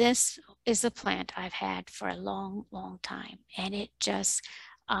Faithful. This is a plant I've had for a long, long time, and it just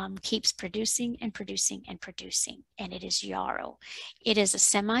keeps producing and producing and producing, and it is yarrow. It is a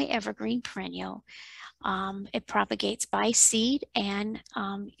semi-evergreen perennial. It propagates by seed and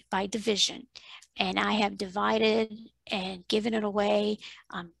by division. And I have divided and given it away,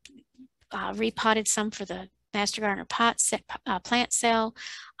 repotted some for the Master Gardener plant sale.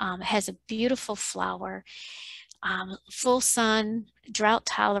 It has a beautiful flower, full sun, drought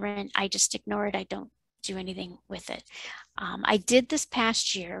tolerant. I just ignore it. I don't do anything with it. I did this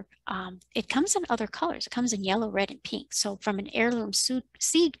past year. It comes in other colors. It comes in yellow, red, and pink. So from an heirloom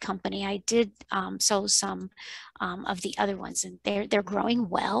seed company, I did sow some of the other ones, and they're growing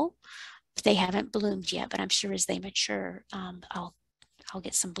well. They haven't bloomed yet, but I'm sure as they mature, I'll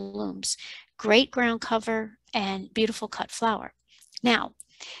get some blooms. Great ground cover and beautiful cut flower. Now,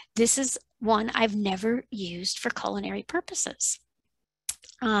 this is one I've never used for culinary purposes.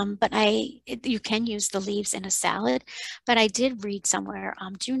 But you can use the leaves in a salad, but I did read somewhere,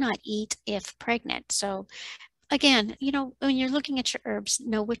 do not eat if pregnant. So again, you know, when you're looking at your herbs,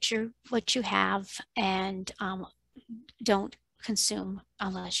 know what you have, and don't consume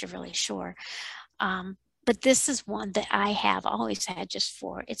unless you're really sure. But this is one that I have always had just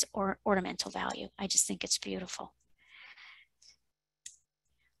for its ornamental value. I just think it's beautiful.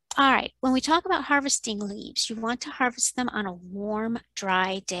 All right, when we talk about harvesting leaves, you want to harvest them on a warm,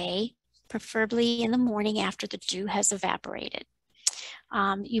 dry day, preferably in the morning after the dew has evaporated.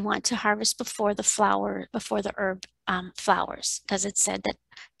 You want to harvest before the herb flowers, because it's said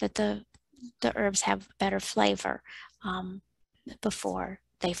that the herbs have better flavor before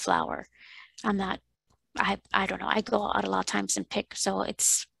they flower. I don't know. I go out a lot of times and pick, so I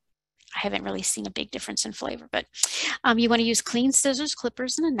haven't really seen a big difference in flavor, but you want to use clean scissors,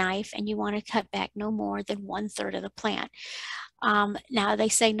 clippers, and a knife, and you want to cut back no more than 1/3 of the plant. Now they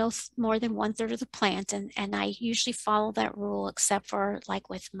say no more than 1/3 of the plant, and I usually follow that rule, except for like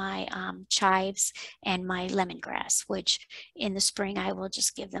with my chives and my lemongrass, which in the spring I will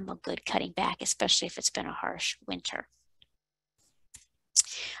just give them a good cutting back, especially if it's been a harsh winter.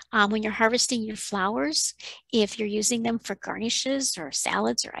 When you're harvesting your flowers, if you're using them for garnishes or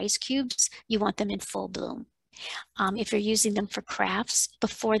salads or ice cubes, you want them in full bloom. If you're using them for crafts,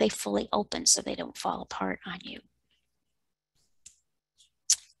 before they fully open so they don't fall apart on you.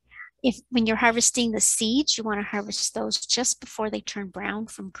 When you're harvesting the seeds, you want to harvest those just before they turn brown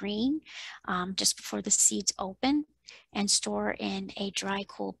from green, just before the seeds open, and store in a dry,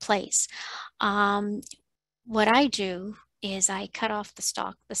 cool place. What I do is I cut off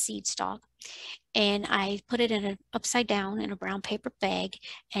the seed stalk, and I put it upside down in a brown paper bag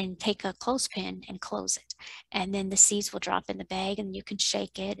and take a clothespin and close it. And then the seeds will drop in the bag, and you can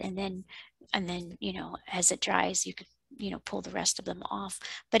shake it, and then you know, as it dries, you could, you know, pull the rest of them off.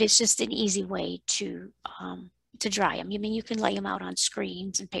 But it's just an easy way to dry them. I mean, you can lay them out on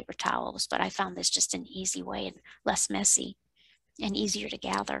screens and paper towels, but I found this just an easy way and less messy and easier to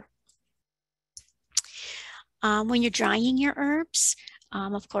gather. When you're drying your herbs,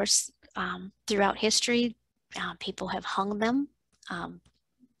 of course, throughout history, people have hung them,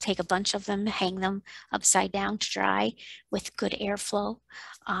 take a bunch of them, hang them upside down to dry with good airflow.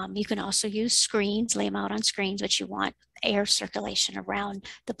 You can also use screens, lay them out on screens, but you want air circulation around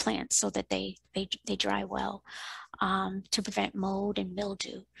the plants so that they dry well, to prevent mold and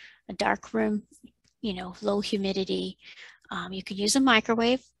mildew. A dark room, you know, low humidity. You can use a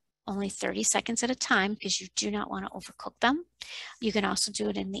microwave, only 30 seconds at a time, because you do not want to overcook them. You can also do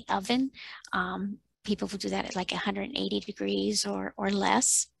it in the oven. People will do that at like 180 degrees or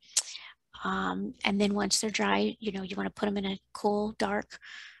less. And then once they're dry, you know, you want to put them in a cool, dark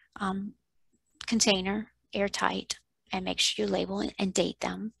container, airtight, and make sure you label and date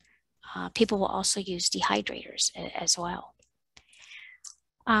them. People will also use dehydrators as well.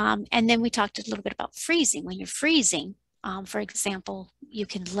 And then we talked a little bit about freezing. When you're freezing, for example, you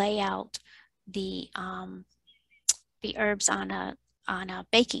can lay out the herbs on a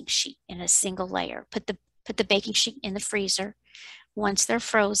baking sheet in a single layer. Put the baking sheet in the freezer Once they're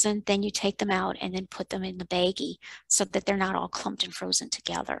frozen, then you take them out and then put them in the baggie so that they're not all clumped and frozen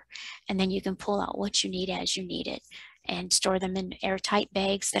together. And then you can pull out what you need as you need it and store them in airtight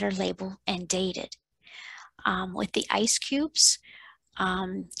bags that are labeled and dated. With the ice cubes,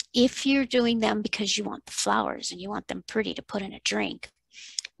 if you're doing them because you want the flowers and you want them pretty to put in a drink,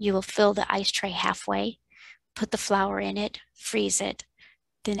 you will fill the ice tray halfway, put the flower in it, freeze it,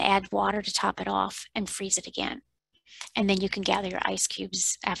 then add water to top it off and freeze it again. And then you can gather your ice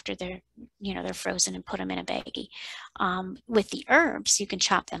cubes after they're, they're frozen and put them in a baggie. With the herbs, you can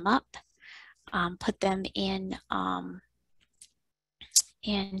chop them up, put them in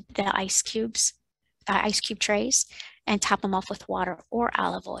the ice cube trays, and top them off with water or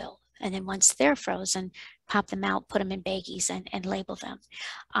olive oil. And then once they're frozen, pop them out, put them in baggies and label them.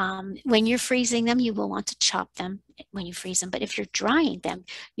 When you're freezing them, you will want to chop them when you freeze them. But if you're drying them,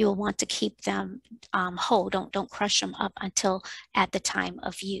 you will want to keep them whole. Don't crush them up until at the time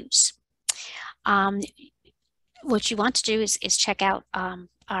of use. What you want to do is check out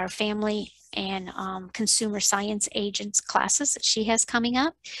our family and consumer science agents classes that she has coming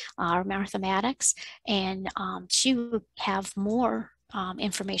up, our mathematics, and she will have more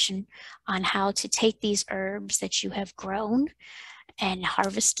information on how to take these herbs that you have grown and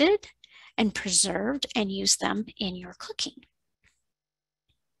harvested and preserved and use them in your cooking.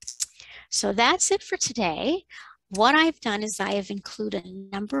 So that's it for today. What I've done is I have included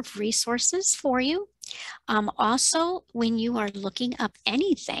a number of resources for you. Also, when you are looking up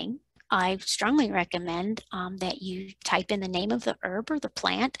anything, I strongly recommend that you type in the name of the herb or the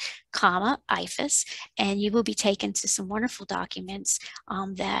plant, comma, IFAS, and you will be taken to some wonderful documents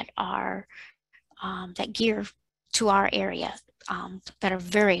that gear to our area that are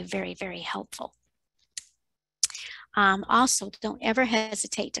very, very, very helpful. Also, don't ever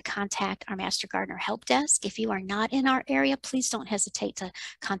hesitate to contact our Master Gardener Help Desk. If you are not in our area, please don't hesitate to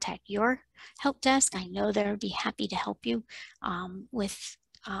contact your help desk. I know they'll be happy to help you with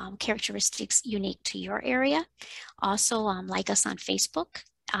characteristics unique to your area. Also, like us on Facebook,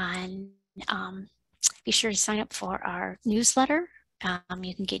 and be sure to sign up for our newsletter.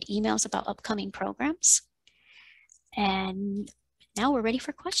 You can get emails about upcoming programs. And now we're ready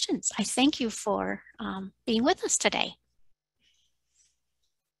for questions. I thank you for being with us today.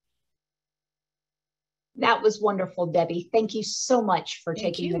 That was wonderful, Debbie. Thank you so much for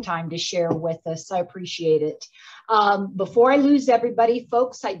taking the time to share with us. I appreciate it. Before I lose everybody,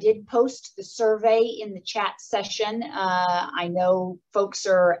 folks, I did post the survey in the chat session. I know folks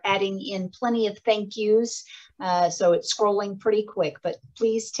are adding in plenty of thank yous, so it's scrolling pretty quick, but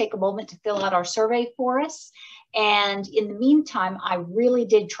please take a moment to fill out our survey for us. And in the meantime, I really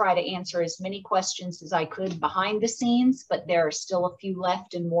did try to answer as many questions as I could behind the scenes, but there are still a few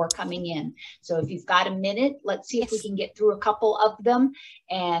left and more coming in. So if you've got a minute, let's see if we can get through a couple of them.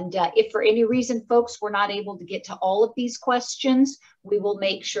 And if for any reason, folks, we're not able to get to all of these questions, we will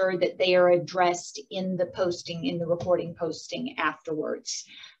make sure that they are addressed in the posting, in the recording posting afterwards.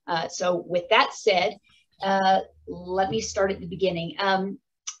 So with that said, let me start at the beginning.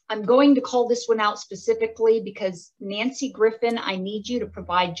 I'm going to call this one out specifically because Nancy Griffin, I need you to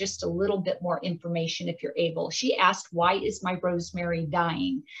provide just a little bit more information if you're able. She asked, why is my rosemary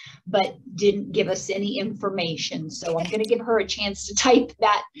dying? But didn't give us any information. So I'm going to give her a chance to type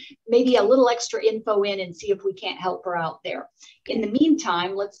that, maybe a little extra info in and see if we can't help her out there. In the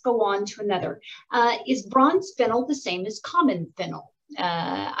meantime, let's go on to another. Is bronze fennel the same as common fennel?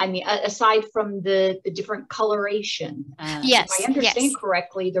 I mean, aside from the different coloration, yes, if I understand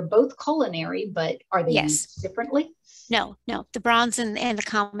correctly, they're both culinary, but are they used differently? No, the bronze and the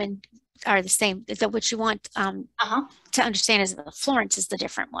common are the same. So what you want to understand is the Florence is the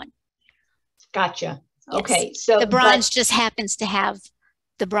different one. Gotcha. Yes. Okay, so the bronze just happens to have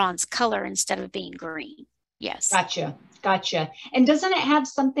the bronze color instead of being green. Yes. Gotcha. And doesn't it have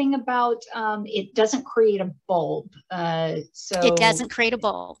something about it doesn't create a bulb? So it doesn't create a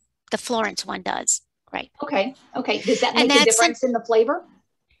bulb. The Florence one does, right? Okay. Does that make a difference in the flavor?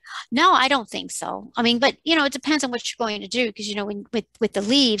 No, I don't think so. I mean, but it depends on what you're going to do, because with the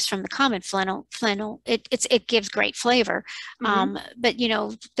leaves from the common fennel, it gives great flavor. But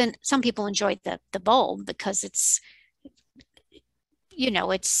then some people enjoy the bulb because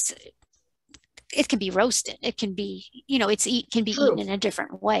it can be roasted. It can be, can be eaten in a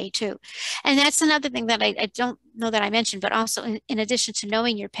different way too. And that's another thing that I don't know that I mentioned, but also in addition to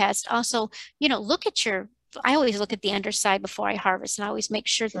knowing your pest, also, I always look at the underside before I harvest, and I always make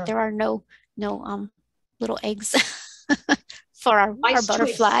sure that there are no little eggs for our Nice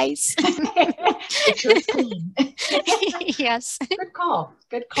butterflies. Make sure it's clean. Yes. Good call.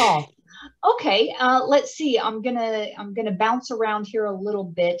 Good call. Okay, let's see. I'm gonna bounce around here a little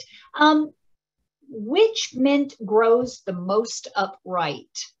bit. Which mint grows the most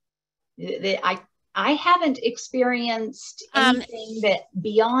upright? I haven't experienced anything that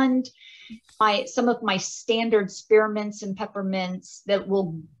beyond some of my standard spearmints and peppermints that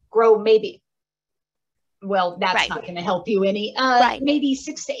will grow maybe. Well, that's not going to help you any. Maybe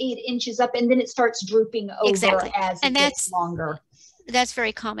 6 to 8 inches up, and then it starts drooping over as it gets longer. That's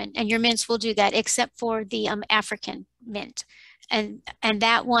very common, and your mints will do that, except for the African mint, and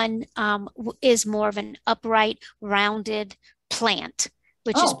that one is more of an upright, rounded plant,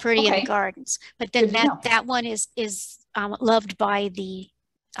 which is pretty in the gardens. But then that one is loved by the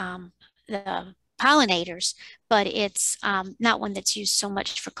pollinators, but it's not one that's used so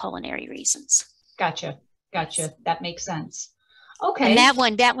much for culinary reasons. Gotcha. That makes sense. Okay.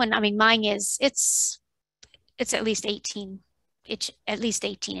 And that one, I mean, mine is it's at least 18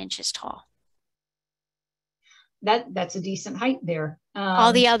 inches tall. That's a decent height there.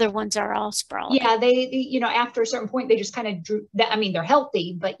 All the other ones are all sprawling. Yeah, they after a certain point, they just kind of droop. I mean, they're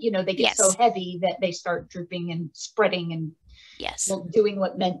healthy, but they get so heavy that they start drooping and spreading and doing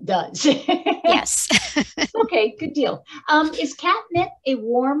what mint does. Yes. Okay, good deal. Is catnip a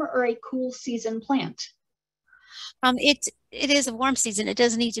warm or a cool season plant? It is a warm season. It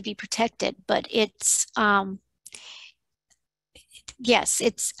doesn't need to be protected, but it's yes,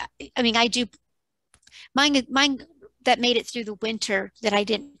 it's. I mean, I do. Mine that made it through the winter that I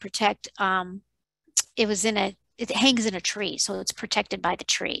didn't protect. It hangs in a tree, so it's protected by the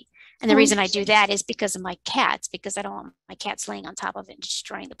tree. And the reason I do that is because of my cats, because I don't want my cats laying on top of it and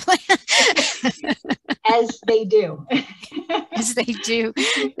destroying the plant. As they do. As they do.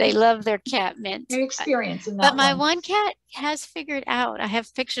 They love their cat mint. Your experience in that. But my one cat has figured out, I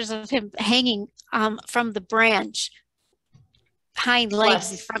have pictures of him hanging from the branch, hind legs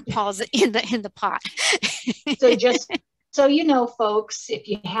and front paws in the pot. So just so you know, folks, if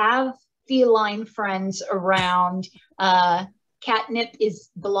you have feline friends around, catnip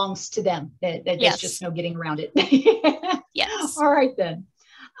belongs to them. There's just no getting around it. Yes. All right then.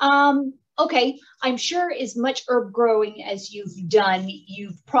 Okay, I'm sure as much herb growing as you've done,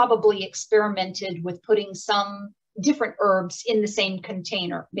 you've probably experimented with putting some different herbs in the same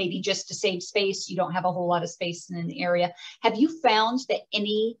container, maybe just to save space. You don't have a whole lot of space in an area. Have you found that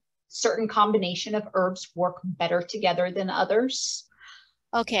any certain combination of herbs work better together than others?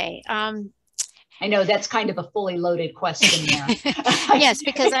 Okay. I know that's kind of a fully loaded question there. Yes,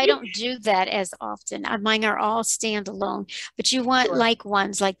 because I don't do that as often. Mine are all standalone, but you want like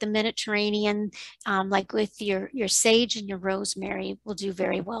ones like the Mediterranean, like with your sage and your rosemary will do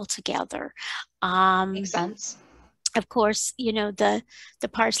very well together. Makes sense. Of course, the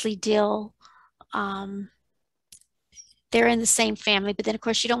parsley, dill, they're in the same family, but then of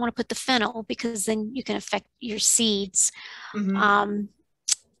course you don't want to put the fennel because then you can affect your seeds. Mm-hmm.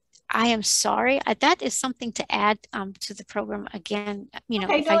 I am sorry. That is something to add to the program again.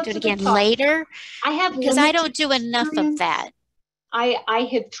 If I do it again later, because I don't do enough of that. I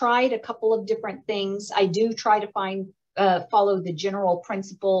have tried a couple of different things. I do try to follow the general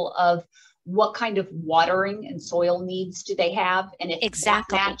principle of what kind of watering and soil needs do they have, and if that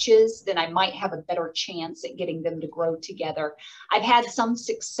matches, then I might have a better chance at getting them to grow together. I've had some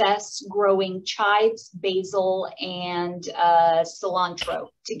success growing chives, basil, and cilantro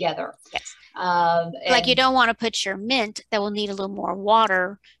together. Yes. Like you don't want to put your mint that will need a little more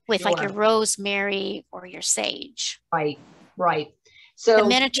water with like your rosemary or your sage. Right. So the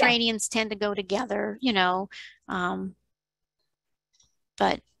Mediterraneans tend to go together,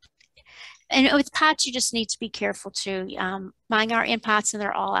 but. And with pots, you just need to be careful too. Mine are in pots and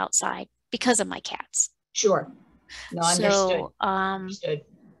they're all outside because of my cats. Sure. No, understood. Understood.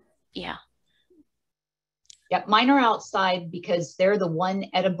 Yeah. Yep. Mine are outside because they're the one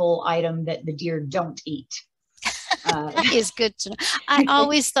edible item that the deer don't eat. That is good to know. I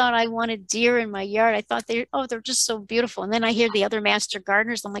always thought I wanted deer in my yard. I thought they're just so beautiful. And then I hear the other master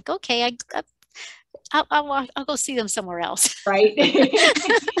gardeners. I'm like, okay, I'll go see them somewhere else. Right.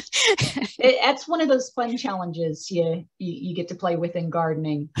 That's one of those fun challenges you get to play with in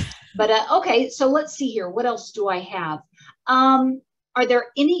gardening. But okay, so let's see here. What else do I have? Are there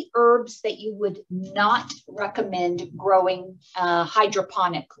any herbs that you would not recommend growing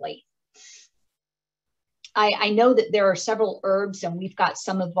hydroponically? I know that there are several herbs, and we've got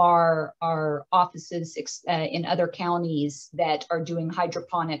some of our offices in other counties that are doing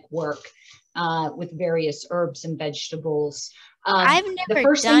hydroponic work with various herbs and vegetables. I've The never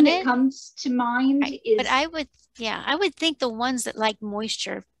first done thing that it, comes to mind is, but I would think the ones that like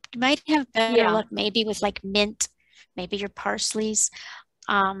moisture might have better Yeah. luck maybe with like mint, maybe your parsleys.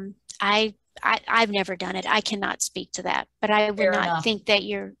 I've never done it. I cannot speak to that, but I would Fair not enough. think that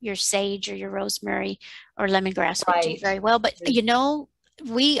your sage or your rosemary or lemongrass would do Right. very well. But you know,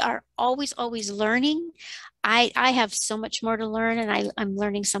 we are always learning. I have so much more to learn, and I'm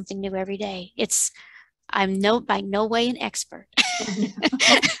learning something new every day. I'm by no way an expert.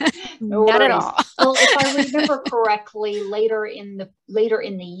 No Not at worries. all. Well, if I remember correctly, later in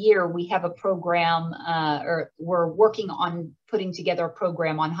the year, we have a program, or we're working on putting together a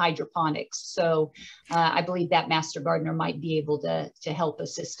program on hydroponics. So I believe that Master Gardener might be able to help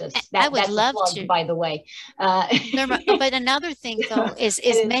assist us. I would That's love a plug, to. by the way. But another thing though is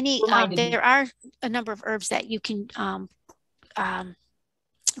many there are a number of herbs that you can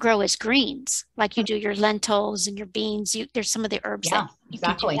grow as greens, like you do your lentils and your beans. There's some of the herbs that you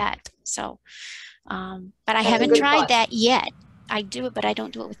can do that. So, but I haven't tried that yet. I do it, but I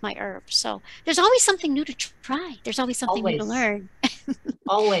don't do it with my herbs. So there's always something new to try. There's always something new to learn.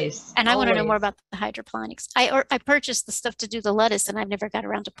 Always. And I want to know more about the hydroponics. I purchased the stuff to do the lettuce, and I've never got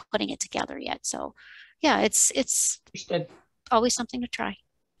around to putting it together yet. So, yeah, it's always something to try.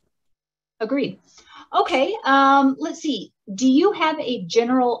 Agreed. Okay, let's see. Do you have a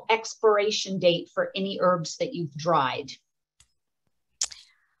general expiration date for any herbs that you've dried?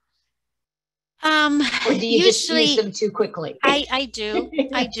 Or do you just use them too quickly? I do.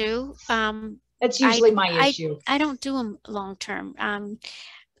 I do. That's usually my issue. I don't do them long term.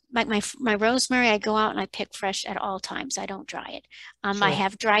 Like my rosemary, I go out and I pick fresh at all times. I don't dry it. Sure. I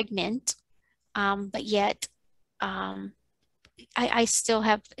have dried mint, but yet I still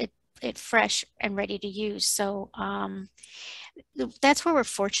have it fresh and ready to use. So that's where we're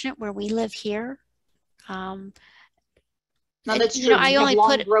fortunate where we live here. No, that's true. I only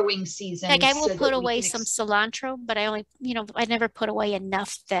put growing seasons. Like I will put away some cilantro, but I never put away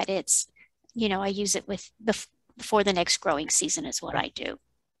enough that it's, I use it with before the next growing season is what I do.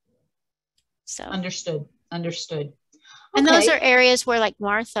 So understood. And those are areas where, like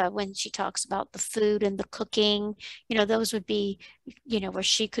Martha, when she talks about the food and the cooking, those would be, where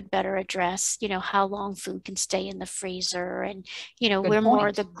she could better address, how long food can stay in the freezer. And, we're more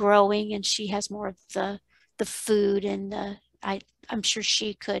of the growing, and she has more of the food. And I'm sure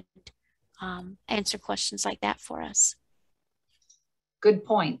she could answer questions like that for us. Good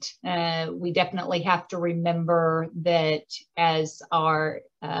point. We definitely have to remember that as our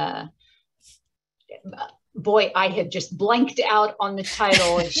boy, I have just blanked out on the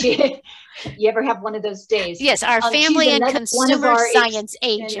title. You ever have one of those days? Yes, our family and consumer science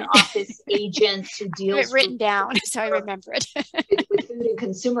agent. Office agents who deals with written down, so I remember it. with food and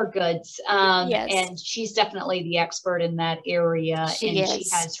consumer goods. Yes. And she's definitely the expert in that area. She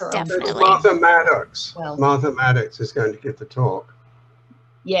has her definitely. own. Martha Maddox. Well, Martha Maddox is going to give the talk.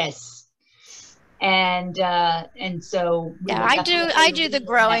 Yes. And so I do the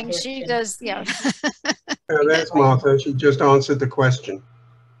growing. She does, Yeah, that's Martha. She just answered the question.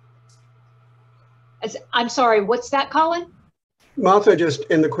 I'm sorry, what's that, Colin? Martha just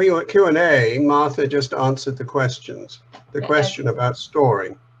in the Q&A. Martha just answered the questions. The question about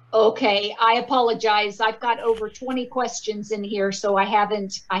storing. Okay, I apologize. I've got over 20 questions in here, so I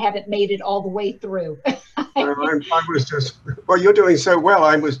haven't made it all the way through. I was just, well, you're doing so well.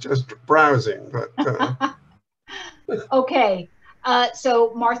 I was just browsing, but. Okay,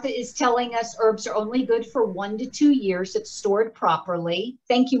 so Martha is telling us herbs are only good for 1 to 2 years if stored properly.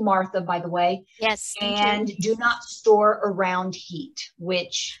 Thank you, Martha, by the way. Yes. And do not store around heat,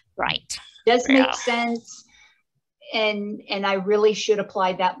 which does make sense. And I really should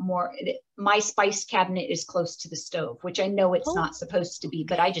apply that more. My spice cabinet is close to the stove, which I know it's not supposed to be,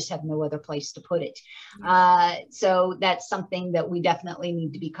 but I just have no other place to put it. So that's something that we definitely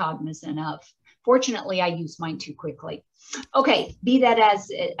need to be cognizant of. Fortunately, I use mine too quickly. Okay, be that as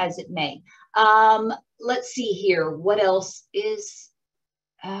it may. Let's see here. What else is...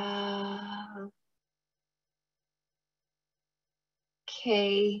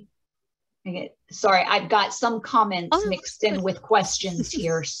 okay. Sorry, I've got some comments mixed in with questions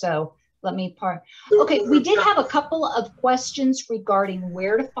here, so let me Okay, we did have a couple of questions regarding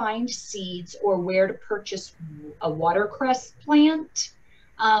where to find seeds or where to purchase a watercress plant.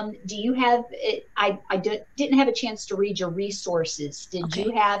 Do you have it? I didn't have a chance to read your resources. Did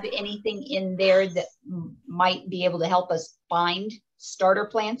you have anything in there that might be able to help us find starter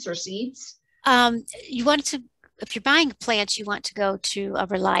plants or seeds? You want to, if you're buying plants, you want to go to a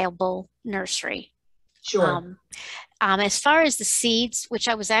reliable nursery. Sure. As far as the seeds, which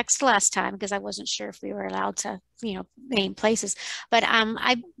I was asked last time because I wasn't sure if we were allowed to, name places, but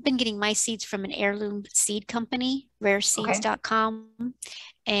I've been getting my seeds from an heirloom seed company, rareseeds.com,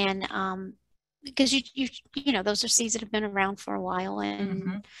 and because those are seeds that have been around for a while,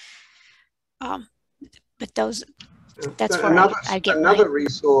 and but that's where I get another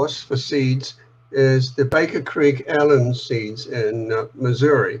resource for seeds is the Baker Creek Allen seeds in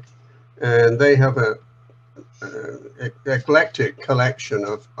Missouri, and they have a eclectic collection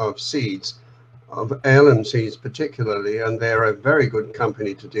of seeds, of alum seeds particularly, and they're a very good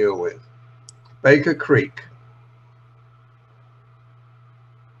company to deal with. Baker Creek.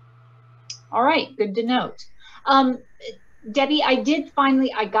 All right, good to note. Debbie, I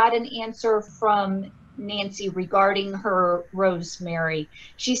got an answer from Nancy regarding her rosemary.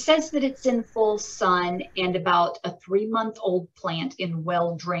 She says that it's in full sun and about a 3-month-old plant in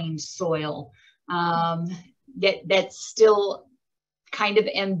well-drained soil. That's still kind of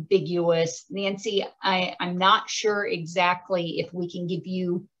ambiguous. Nancy, I'm not sure exactly if we can give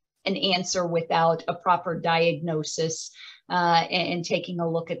you an answer without a proper diagnosis and taking a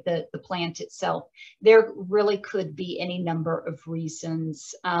look at the plant itself. There really could be any number of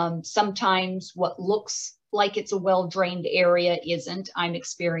reasons. Sometimes what looks like it's a well-drained area isn't. I'm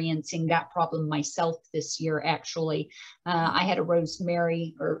experiencing that problem myself this year, actually. I had a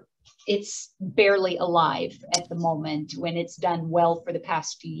rosemary, or it's barely alive at the moment when it's done well for the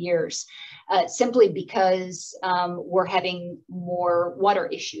past few years, simply because we're having more water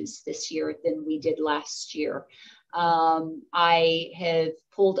issues this year than we did last year. I have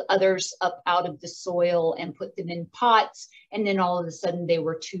pulled others up out of the soil and put them in pots, and then all of a sudden they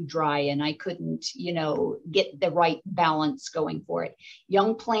were too dry and I couldn't, get the right balance going for it.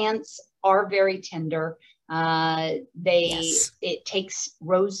 Young plants are very tender. It takes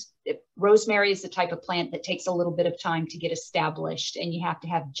rosemary is the type of plant that takes a little bit of time to get established, and you have to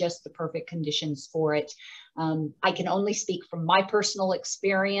have just the perfect conditions for it. I can only speak from my personal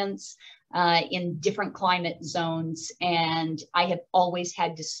experience in different climate zones, and I have always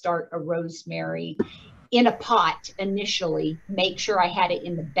had to start a rosemary in a pot initially, make sure I had it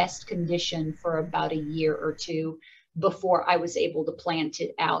in the best condition for about a year or two before I was able to plant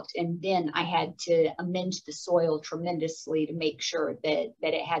it out. And then I had to amend the soil tremendously to make sure that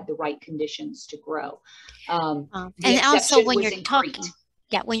it had the right conditions to grow. And also when you're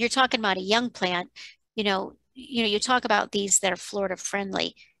talking about a young plant, you talk about these that are Florida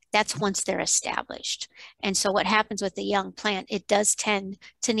friendly. That's once they're established. And so what happens with the young plant, it does tend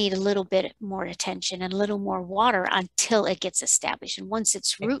to need a little bit more attention and a little more water until it gets established. And once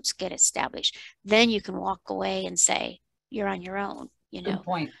its roots get established, then you can walk away and say, you're on your own, Good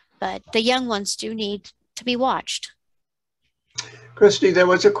point. But the young ones do need to be watched. Christy, there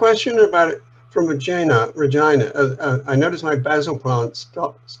was a question about it from Regina. I noticed my basil plant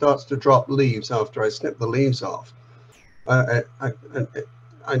starts to drop leaves after I snip the leaves off.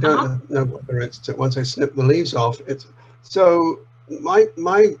 I don't know whether it's once I snip the leaves off. So my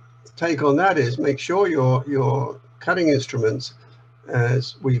take on that is make sure your cutting instruments,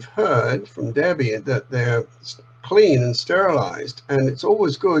 as we've heard from Debbie, that they're clean and sterilized. And it's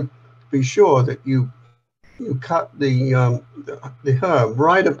always good to be sure that you cut the herb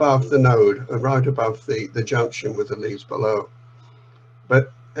right above the node, right above the junction with the leaves below.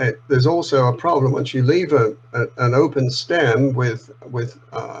 But there's also a problem once you leave an open stem with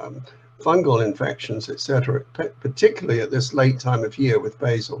fungal infections, etc., particularly at this late time of year with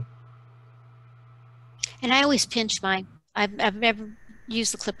basil. And I always pinch mine. I've never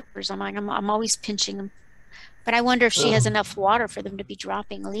used the clippers on mine. I'm always pinching them. But I wonder if she has enough water for them to be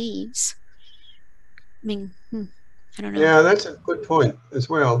dropping leaves. I mean, I don't know. Yeah, that's a good point as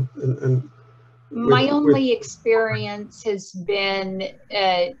well. My only experience has been,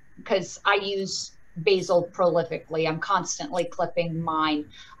 because I use basil prolifically, I'm constantly clipping mine.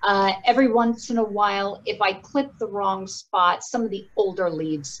 Every once in a while, if I clip the wrong spot, some of the older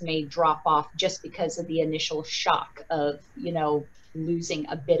leaves may drop off just because of the initial shock of, losing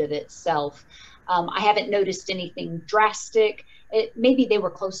a bit of itself. I haven't noticed anything drastic. Maybe they were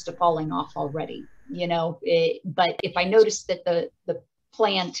close to falling off already, but if I notice that the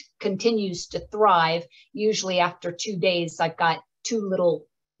plant continues to thrive, usually after 2 days, I've got 2 little,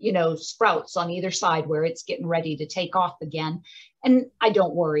 sprouts on either side where it's getting ready to take off again. And I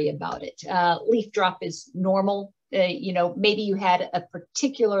don't worry about it. Leaf drop is normal. Maybe you had a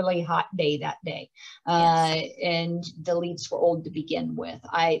particularly hot day that day, and the leaves were old to begin with.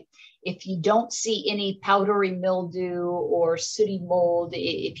 If you don't see any powdery mildew or sooty mold,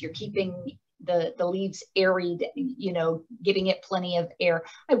 if you're keeping the leaves aerated, you know, giving it plenty of air,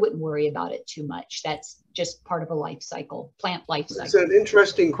 I wouldn't worry about it too much. That's just part of a life cycle, plant life cycle. It's an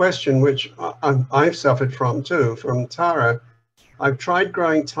interesting question, which I've suffered from too, from Tara. I've tried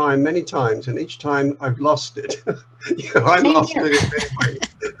growing thyme many times, and each time I've lost it. I lost it in many ways.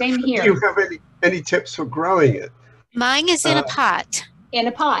 Same here. Do you have any tips for growing it? Mine is in a pot. In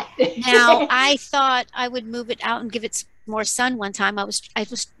a pot. Now, I thought I would move it out and give it more sun one time. I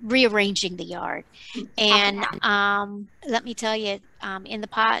was rearranging the yard, and let me tell you, in the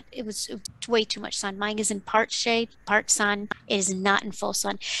pot it was way too much sun. Mine is in part shade, part sun. It is not in full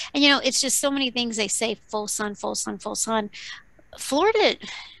sun. And you know, it's just so many things they say: full sun, full sun, full sun. Florida's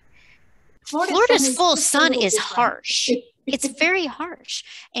full sun is harsh. It's very harsh.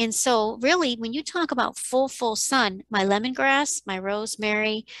 And so really, when you talk about full sun, my lemongrass, my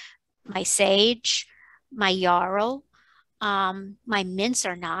rosemary, my sage, my yarrow, my mints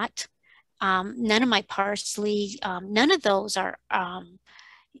are not. None of my parsley, none of those are, all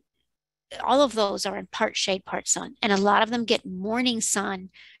of those are in part shade, part sun. And a lot of them get morning sun,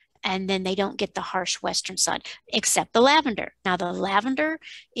 and then they don't get the harsh western sun, except the lavender. Now the lavender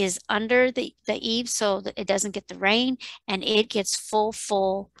is under the eaves so that it doesn't get the rain, and it gets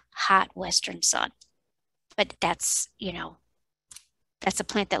full hot western sun. But that's, you know, that's a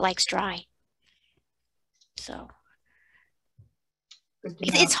plant that likes dry. So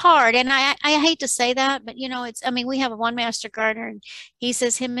it's hard, and I hate to say that, but you know, it's, I mean, we have one master gardener, and he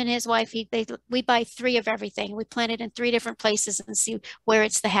says him and his wife, we buy 3 of everything. We plant it in 3 different places and see where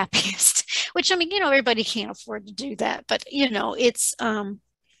it's the happiest. Which, I mean, you know, everybody can't afford to do that, but you know, it's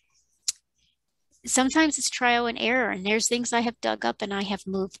sometimes it's trial and error, and there's things I have dug up and I have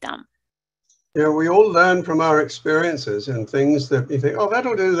moved them. Yeah, we all learn from our experiences, and things that you think, oh,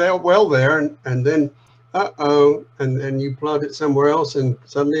 that'll do well there, and then and then you plant it somewhere else, and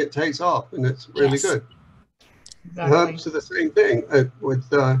suddenly it takes off, and it's really good. Exactly. Herbs are the same thing.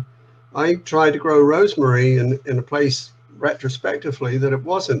 I tried to grow rosemary in a place retrospectively that it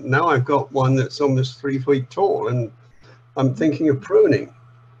wasn't. Now I've got one that's almost 3 feet tall, and I'm thinking of pruning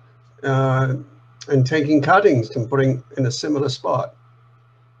and taking cuttings and putting in a similar spot.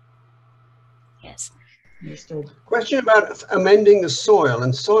 Yes. Understood. Question about amending the soil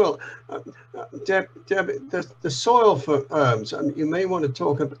and soil. Deb, the soil for herbs. I mean, you may want to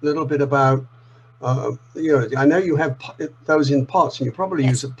talk a little bit about. You know, I know you have those in pots, and you probably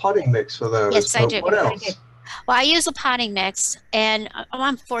use a potting mix for those. Yes, I do. What else? Well, I use a potting mix, and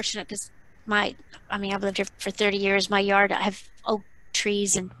I'm fortunate because I've lived here for 30 years. My yard, I have oak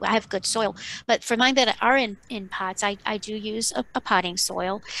trees, and I have good soil. But for mine that are in pots, I do use a potting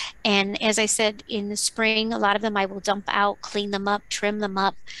soil. And as I said, in the spring, a lot of them I will dump out, clean them up, trim them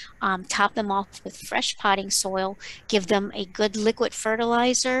up, top them off with fresh potting soil, give them a good liquid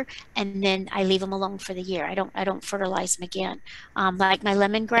fertilizer, and then I leave them alone for the year. I don't fertilize them again. Like my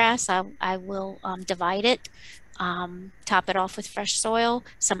lemongrass, I will divide it, top it off with fresh soil,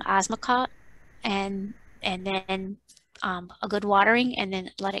 some osmocote, and then a good watering, and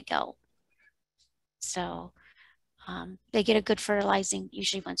then let it go. So they get a good fertilizing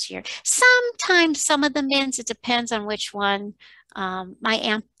usually once a year. Sometimes some of the mints, it depends on which one.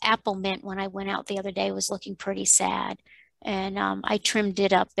 My apple mint, when I went out the other day, was looking pretty sad, and I trimmed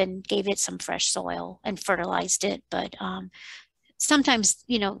it up and gave it some fresh soil and fertilized it. But sometimes,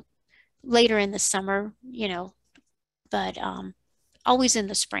 you know, later in the summer, you know, but always in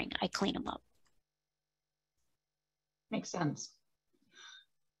the spring I clean them up. Makes sense.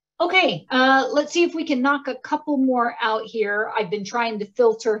 Okay, let's see if we can knock a couple more out here. I've been trying to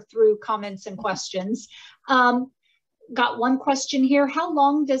filter through comments and questions. Got one question here. How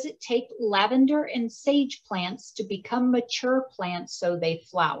long does it take lavender and sage plants to become mature plants so they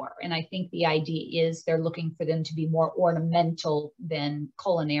flower? And I think the idea is they're looking for them to be more ornamental than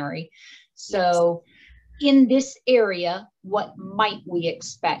culinary. So in this area, what might we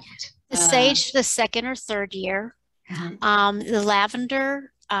expect? The sage, the 2nd or 3rd year. The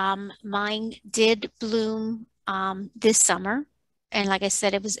lavender, mine did bloom this summer, and like I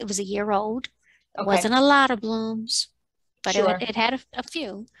said, it was a year old. It wasn't a lot of blooms, but it had a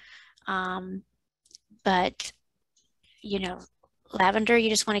few. But you know, lavender, you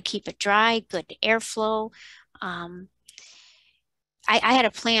just want to keep it dry, good airflow. I had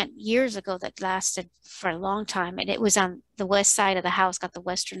a plant years ago that lasted for a long time, and it was on the west side of the house, got the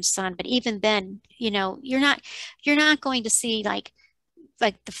western sun. But even then, you know, you're not going to see like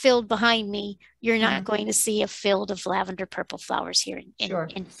the field behind me. You're not going to see a field of lavender purple flowers here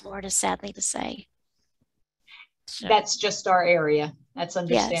in Florida, sadly to say. So, that's just our area. That's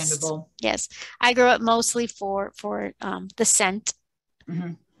understandable. Yes. I grew up mostly for the scent,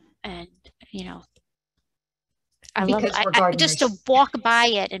 and you know, I love Because we're just to gardeners. walk by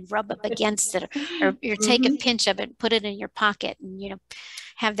it and rub up against it, or take a Mhm. pinch of it and put it in your pocket, and, you know,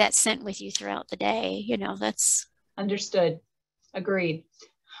 have that scent with you throughout the day. You know, that's Understood. Agreed.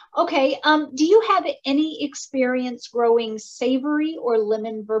 Okay. Do you have any experience growing savory or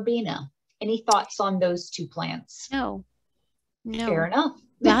lemon verbena? Any thoughts on those two plants? no, Fair no. enough.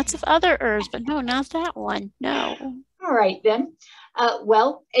 Lots of other herbs, but no, not that one. No. All right, then.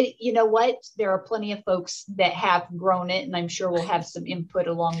 Well, you know what? There are plenty of folks that have grown it, and I'm sure we'll have some input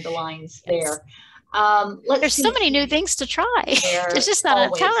along the lines Yes. there. Let's There's see. so many new things to try. There's just not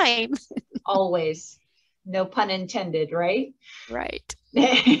enough Always, time. always. No pun intended, right? Right.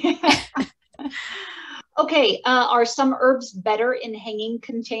 Okay, are some herbs better in hanging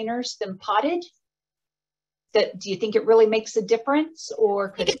containers than potted? Do you think it really makes a difference,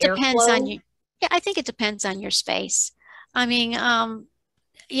 or I could think it depends on airflow? you. Yeah, I think it depends on your space. I mean,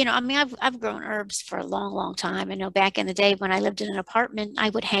 you know, I mean, I've grown herbs for a long, long time. I know back in the day when I lived in an apartment, I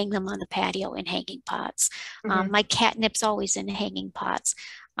would hang them on the patio in hanging pots. Mhm. My catnip's always in hanging pots.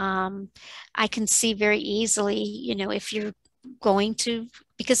 I can see very easily, you know, if you're going to,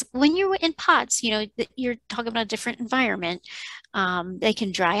 because when you're in pots, you know, you're talking about a different environment. They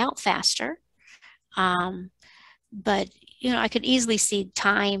can dry out faster. Um, but you know, I could easily see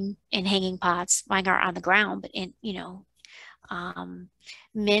thyme in hanging pots. Mine are on the ground, but in, you know, um,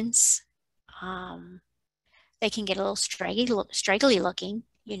 mints, um, they can get a little straggly looking.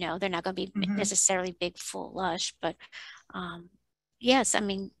 You know, they're not going to be Mhm. necessarily big, full, lush, but um, yes, I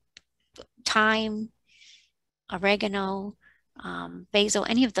mean, thyme, oregano, basil,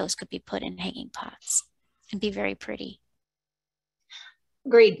 any of those could be put in hanging pots and be very pretty.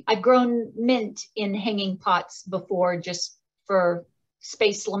 Agreed. I've grown mint in hanging pots before, just for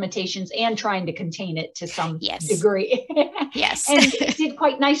space limitations and trying to contain it to some Yes, degree. yes. And it did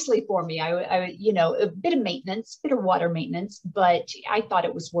quite nicely for me. You know, a bit of maintenance, bit of water maintenance, but I thought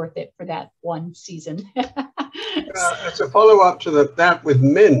it was worth it for that one season. As a follow-up to that with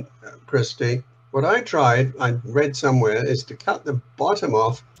mint, Christy, what I tried, I read somewhere, is to cut the bottom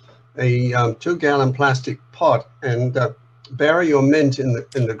off a 2-gallon plastic pot and bury your mint in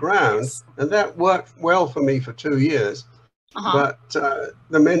the ground, Yes. and that worked well for me for 2 years. Uh-huh. But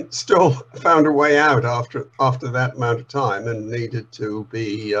the mint still found a way out after that amount of time and needed to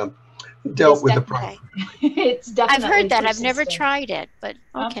be dealt with the problem. It's I've definitely heard that. I've never persistent. tried it, but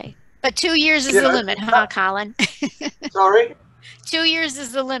okay. But 2 years is the Yeah, limit, huh, Colin? sorry. 2 years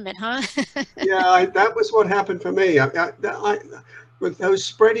is the limit, huh? Yeah, that was what happened for me. With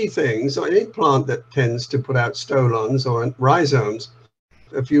those spready things, any plant that tends to put out stolons or rhizomes,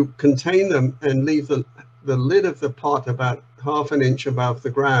 if you contain them and leave the lid of the pot about half an inch above the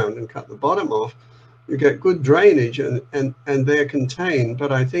ground and cut the bottom off, you get good drainage and they're contained.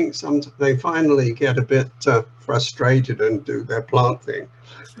 But I think they finally get a bit frustrated and do their plant thing.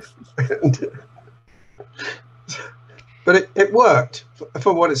 But it worked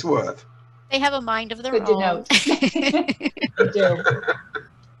for what it's worth. They have a mind of their Good to own. note. They do.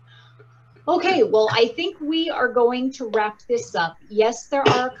 Okay, well, I think we are going to wrap this up. Yes, there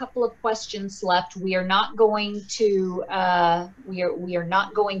are a couple of questions left. We are not going to we are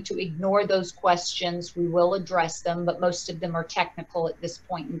not going to ignore those questions. We will address them, but most of them are technical at this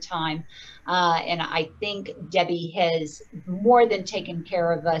point in time. And I think Debbie has more than taken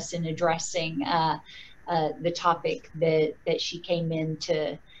care of us in addressing the topic that she came in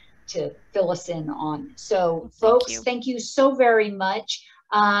to fill us in on. So, folks, thank you so very much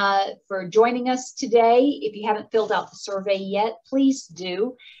for joining us today. If you haven't filled out the survey yet, please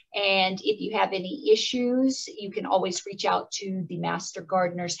do. And if you have any issues, you can always reach out to the Master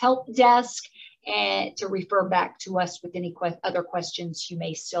Gardener's Help Desk and to refer back to us with any other questions you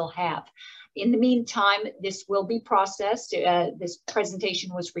may still have. In the meantime, this will be processed. This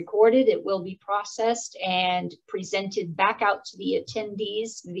presentation was recorded. It will be processed and presented back out to the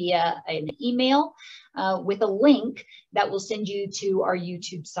attendees via an email with a link that will send you to our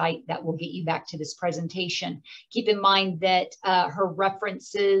YouTube site that will get you back to this presentation. Keep in mind that her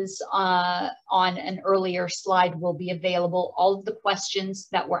references on an earlier slide will be available. All of the questions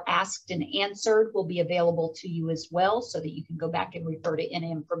that were asked and answered will be available to you as well, so that you can go back and refer to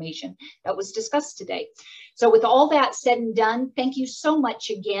any information that was discussed today. So with all that said and done, thank you so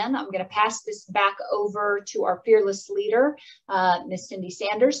much again. I'm going to pass this back over to our fearless leader, Miss Cindy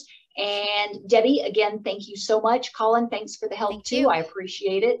Sanders. And Debbie, again, thank you so much. Colin, thanks for the help too. I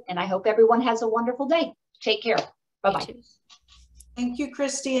appreciate it. And I hope everyone has a wonderful day. Take care. Bye-bye. Thank you,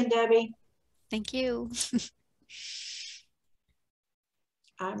 Christy and Debbie. Thank you.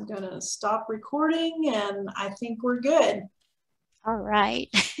 I'm going to stop recording and I think we're good. All right.